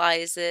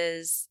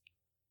realizes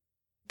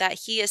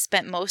that he has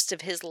spent most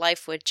of his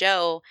life with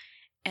Joe,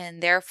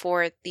 and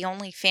therefore the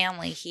only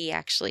family he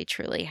actually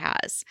truly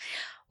has,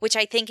 which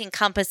I think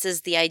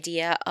encompasses the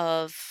idea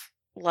of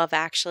Love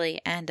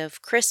Actually and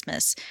of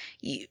Christmas.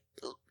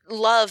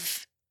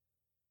 Love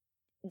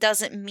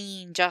doesn't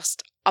mean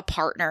just a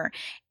partner.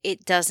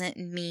 It doesn't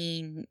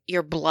mean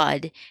your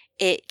blood.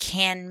 It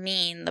can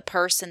mean the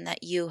person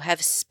that you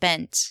have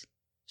spent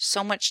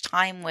so much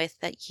time with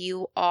that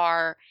you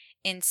are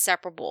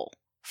inseparable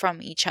from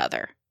each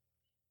other.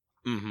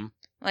 Mm-hmm.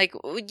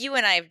 You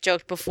and I have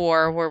joked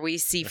before where we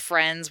see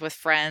friends with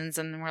friends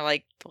and we're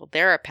like, well,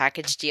 they're a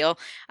package deal.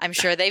 I'm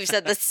sure they've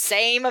said the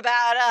same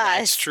about us.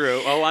 That's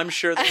true. Oh, I'm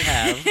sure they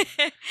have.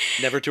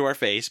 Never to our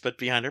face, but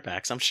behind our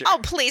backs, I'm sure. Oh,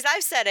 please.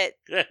 I've said it.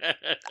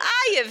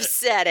 I have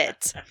said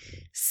it.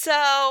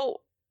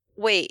 So,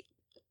 wait.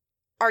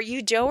 Are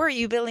you Joe or are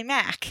you Billy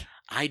Mack?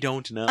 I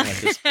don't know at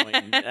this point,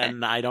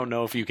 and I don't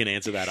know if you can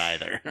answer that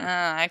either.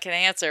 I can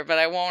answer, but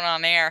I won't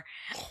on air.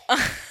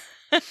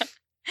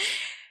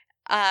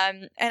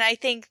 And I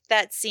think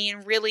that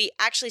scene really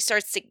actually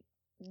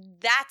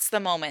that's the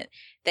moment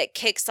that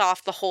kicks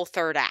off the whole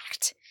third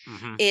act,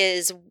 mm-hmm.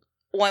 is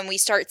when we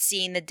start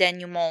seeing the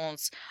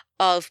denouements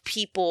of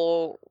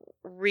people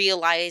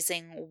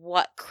realizing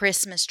what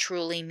Christmas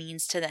truly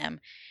means to them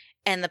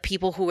and the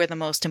people who are the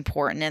most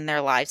important in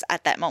their lives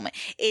at that moment.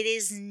 It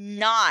is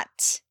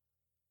not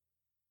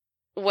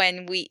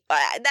when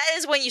that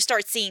is when you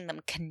start seeing them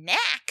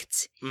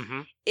connect,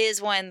 Mm-hmm.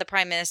 is when the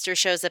Prime Minister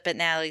shows up at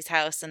Natalie's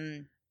house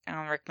and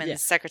Alan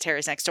Rickman's secretary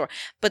is next door.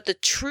 But the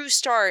true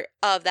start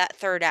of that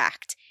third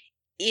act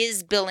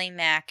is Billy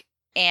Mack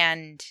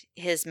and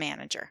his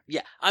manager.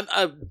 Yeah,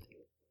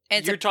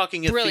 And you're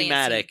talking a brilliant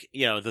thematic,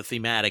 the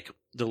thematic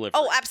delivery.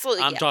 Oh,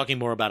 absolutely. I'm talking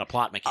more about a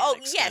plot mechanics. Oh,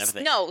 kind yes. of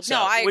thing. No,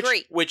 I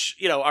agree. Which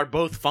are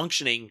both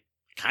functioning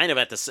kind of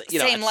at the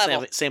Same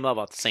level. same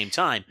level at the same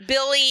time.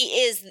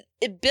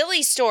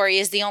 Billy's story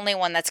is the only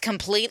one that's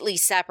completely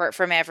separate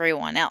from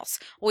everyone else,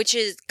 which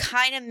is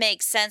kind of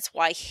makes sense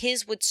why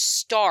his would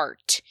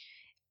start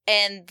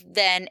and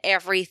then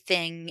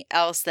everything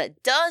else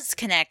that does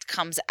connect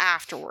comes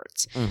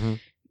afterwards. Mm-hmm.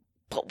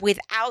 But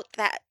without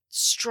that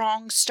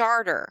strong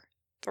starter,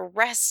 the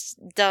rest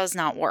does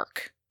not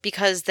work,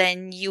 because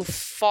then you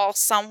fall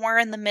somewhere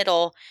in the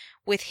middle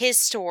with his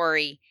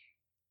story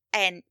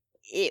and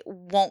it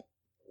won't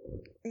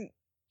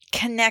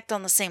connect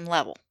on the same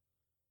level.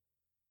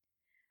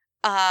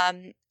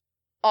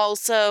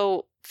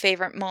 Also,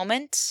 favorite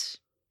moment,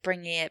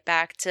 bringing it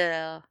back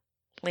to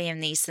Liam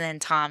Neeson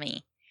and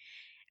Tommy.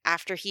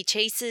 After he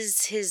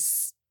chases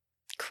his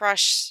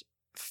crush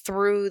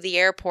through the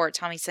airport,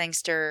 Tommy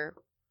Sangster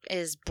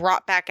is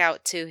brought back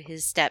out to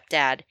his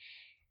stepdad.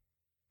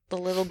 The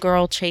little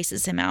girl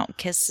chases him out,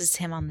 kisses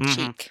him on the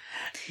cheek.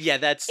 Yeah,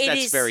 that's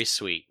very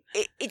sweet.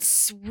 It's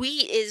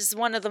sweet. It is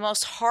one of the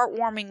most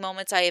heartwarming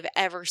moments I have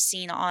ever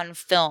seen on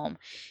film,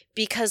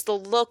 because the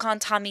look on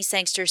Tommy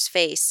Sangster's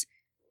face,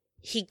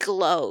 he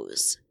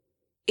glows.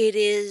 It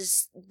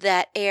is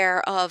that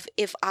air of,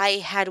 if I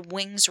had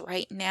wings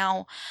right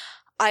now,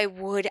 I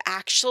would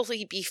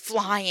actually be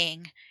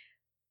flying.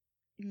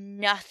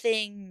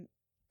 Nothing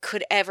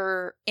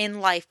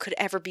in life could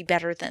ever be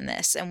better than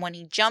this. And when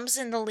he jumps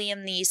into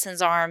Liam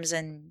Neeson's arms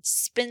and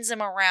spins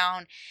him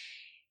around,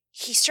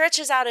 he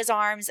stretches out his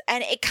arms,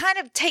 and it kind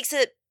of takes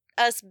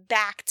us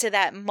back to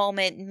that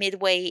moment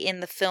midway in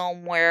the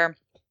film where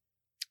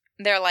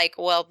they're like,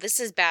 well, this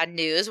is bad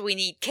news. We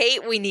need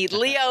Kate, we need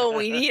Leo,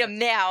 we need him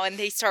now. And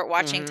they start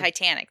watching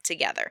Titanic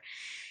together.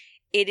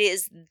 It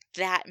is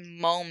that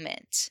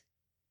moment,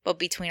 but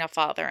between a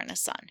father and a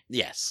son.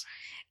 Yes.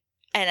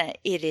 And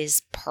it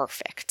is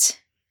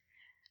perfect.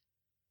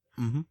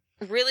 Mm-hmm.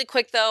 Really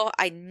quick, though,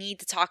 I need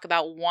to talk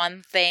about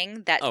one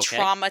thing that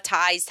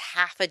traumatized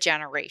half a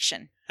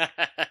generation.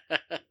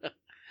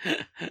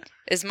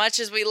 As much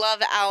as we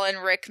love Alan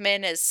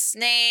Rickman as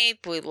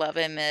Snape, we love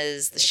him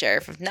as the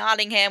Sheriff of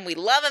Nottingham, we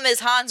love him as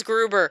Hans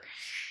Gruber.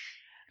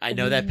 I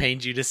know that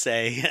pains you to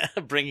say,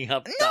 bringing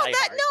up Die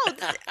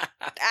Hard.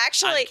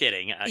 Actually, I'm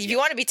kidding. If you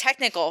want to be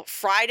technical,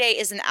 Friday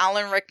is an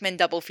Alan Rickman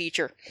double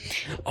feature.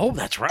 Oh,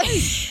 that's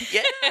right.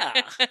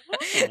 Yeah.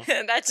 Oh,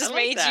 that just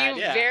made you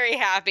very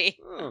happy.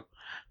 Oh.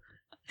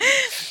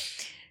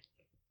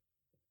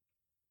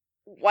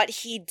 What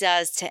he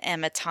does to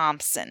Emma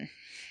Thompson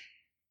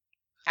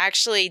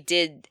actually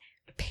did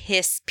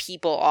piss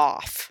people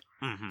off.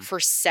 For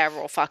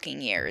several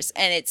fucking years,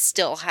 and it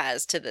still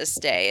has to this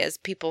day as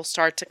people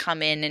start to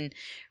come in and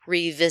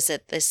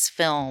revisit this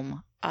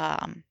film.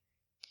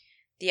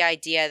 The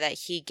idea that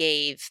he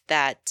gave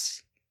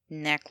that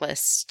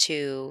necklace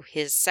to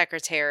his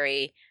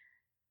secretary,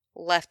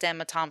 left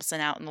Emma Thompson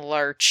out in the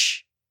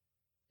lurch,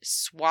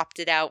 swapped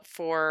it out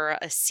for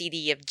a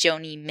CD of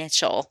Joni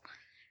Mitchell,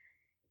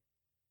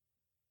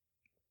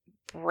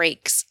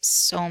 breaks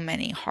so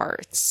many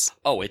hearts.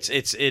 Oh, it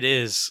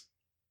is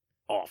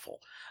awful.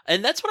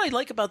 And that's what I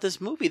like about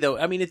this movie, though.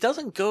 I mean, it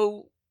doesn't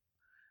go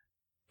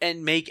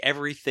and make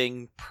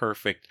everything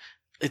perfect.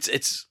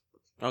 It's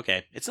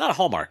okay. It's not a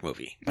Hallmark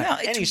movie. No,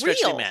 it's any stretch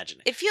real. of the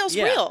imagining. It feels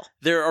real.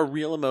 There are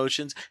real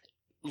emotions.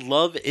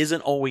 Love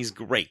isn't always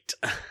great.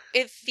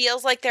 It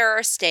feels like there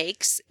are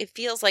stakes. It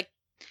feels like,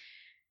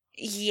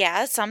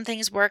 some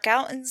things work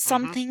out and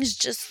some things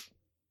just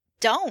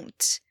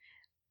don't.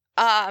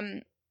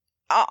 On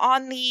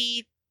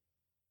the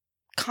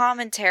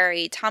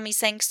commentary, Tommy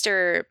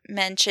Sangster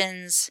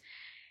mentions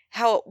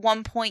how at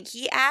one point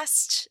he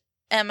asked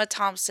Emma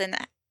Thompson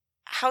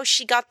how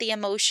she got the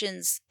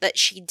emotions that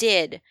she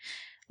did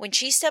when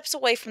she steps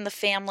away from the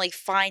family,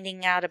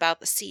 finding out about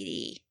the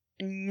CD,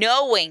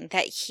 knowing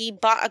that he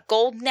bought a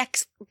gold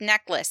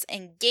necklace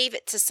and gave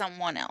it to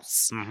someone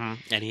else.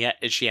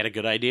 And she had a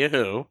good idea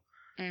who.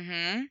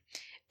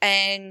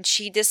 And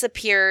she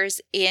disappears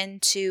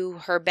into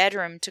her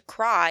bedroom to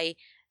cry.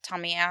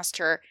 Tommy asked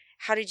her,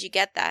 "How did you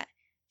get that?"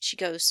 She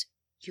goes,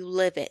 "You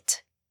live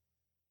it."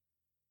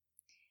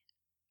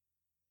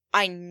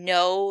 I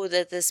know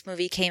that this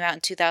movie came out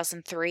in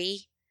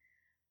 2003,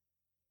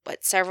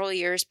 but several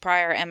years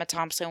prior, Emma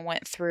Thompson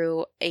went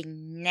through a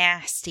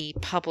nasty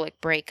public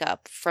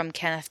breakup from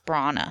Kenneth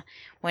Branagh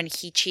when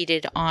he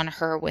cheated on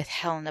her with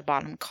Helena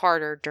Bonham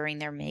Carter during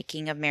their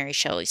making of Mary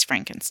Shelley's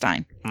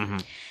Frankenstein.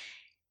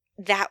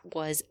 That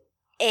was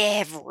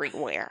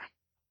everywhere.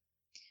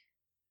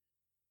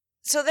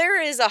 So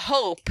there is a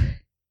hope,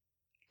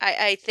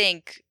 I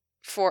think,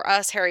 for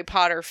us Harry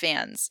Potter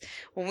fans.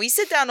 When we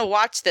sit down to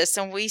watch this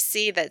and we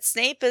see that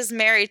Snape is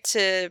married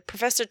to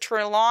Professor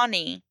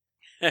Trelawney,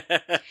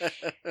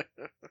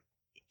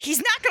 he's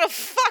not going to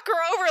fuck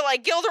her over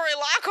like Gilderoy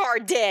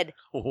Lockhart did.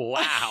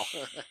 Wow.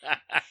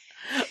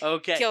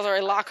 Okay.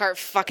 Gilderoy Lockhart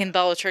fucking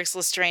Bellatrix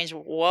Lestrange.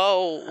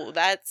 Whoa,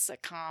 that's a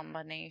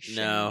combination.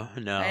 No.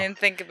 I didn't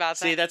think about that.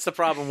 See, that's the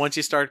problem. Once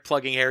you start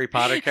plugging Harry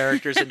Potter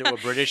characters into a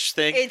British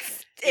thing,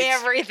 It's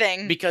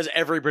everything. because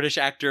every British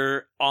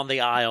actor on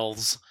the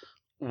Isles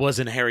was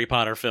in a Harry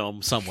Potter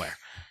film somewhere.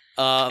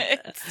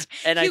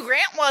 And Hugh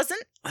Grant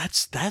wasn't.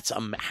 that's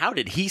how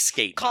did he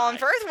skate? Colin by?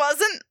 Firth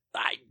wasn't.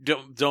 I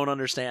don't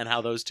understand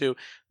how those two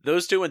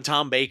and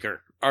Tom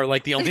Baker are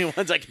like the only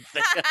ones I can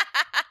think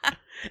of.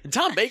 And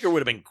Tom Baker would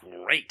have been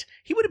great.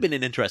 He would have been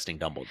an interesting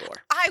Dumbledore.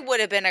 I would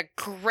have been a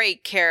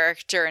great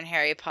character in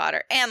Harry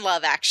Potter and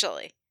Love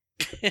Actually.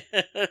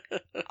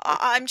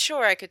 I'm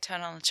sure I could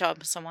turn on the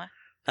job somewhere.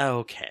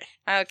 Okay.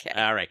 Okay.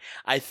 All right.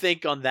 I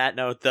think on that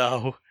note,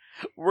 though,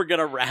 we're going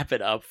to wrap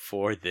it up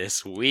for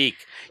this week.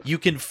 You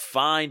can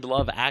find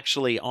Love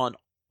Actually on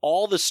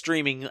all the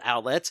streaming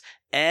outlets,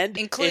 and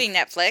Including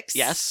Netflix.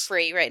 Yes.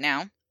 Free right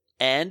now.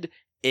 And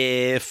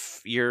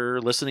if you're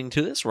listening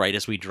to this right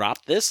as we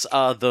drop this,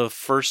 the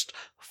first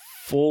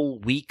full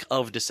week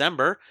of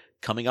December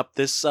coming up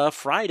this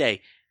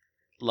Friday,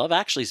 Love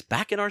Actually is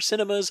back in our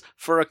cinemas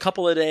for a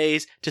couple of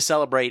days to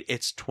celebrate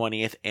its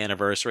 20th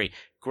anniversary.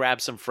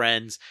 Grab some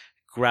friends,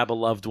 grab a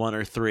loved one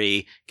or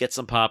three, get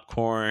some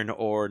popcorn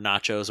or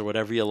nachos or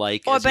whatever you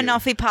like. Or as you're-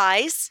 banoffee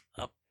pies.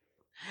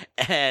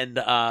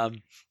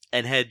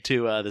 And head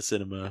to the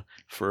cinema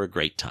for a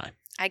great time.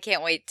 I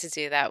can't wait to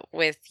do that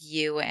with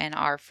you and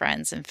our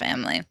friends and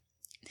family.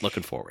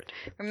 Looking forward.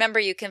 Remember,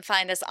 you can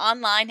find us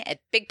online at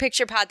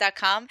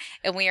bigpicturepod.com,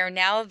 and we are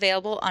now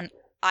available on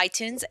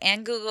iTunes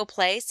and Google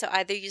Play, so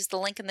either use the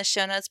link in the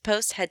show notes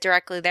post, head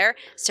directly there,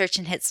 search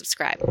and hit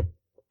subscribe.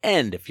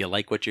 And if you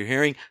like what you're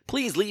hearing,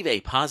 please leave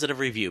a positive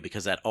review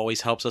because that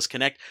always helps us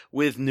connect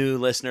with new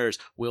listeners.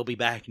 We'll be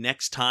back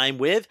next time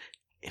with,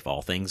 if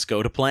all things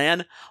go to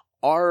plan,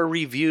 our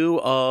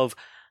review of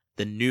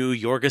the new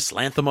Yorgos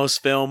Lanthimos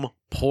film,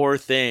 Poor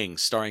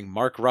Things, starring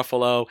Mark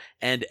Ruffalo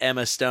and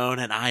Emma Stone,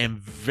 and I am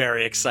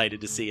very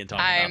excited to see and talk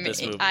about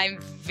this movie. I'm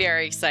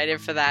very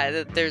excited for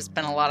that. There's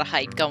been a lot of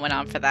hype going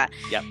on for that.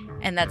 Yep.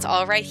 And that's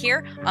all right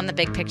here on the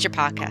Big Picture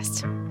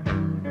Podcast.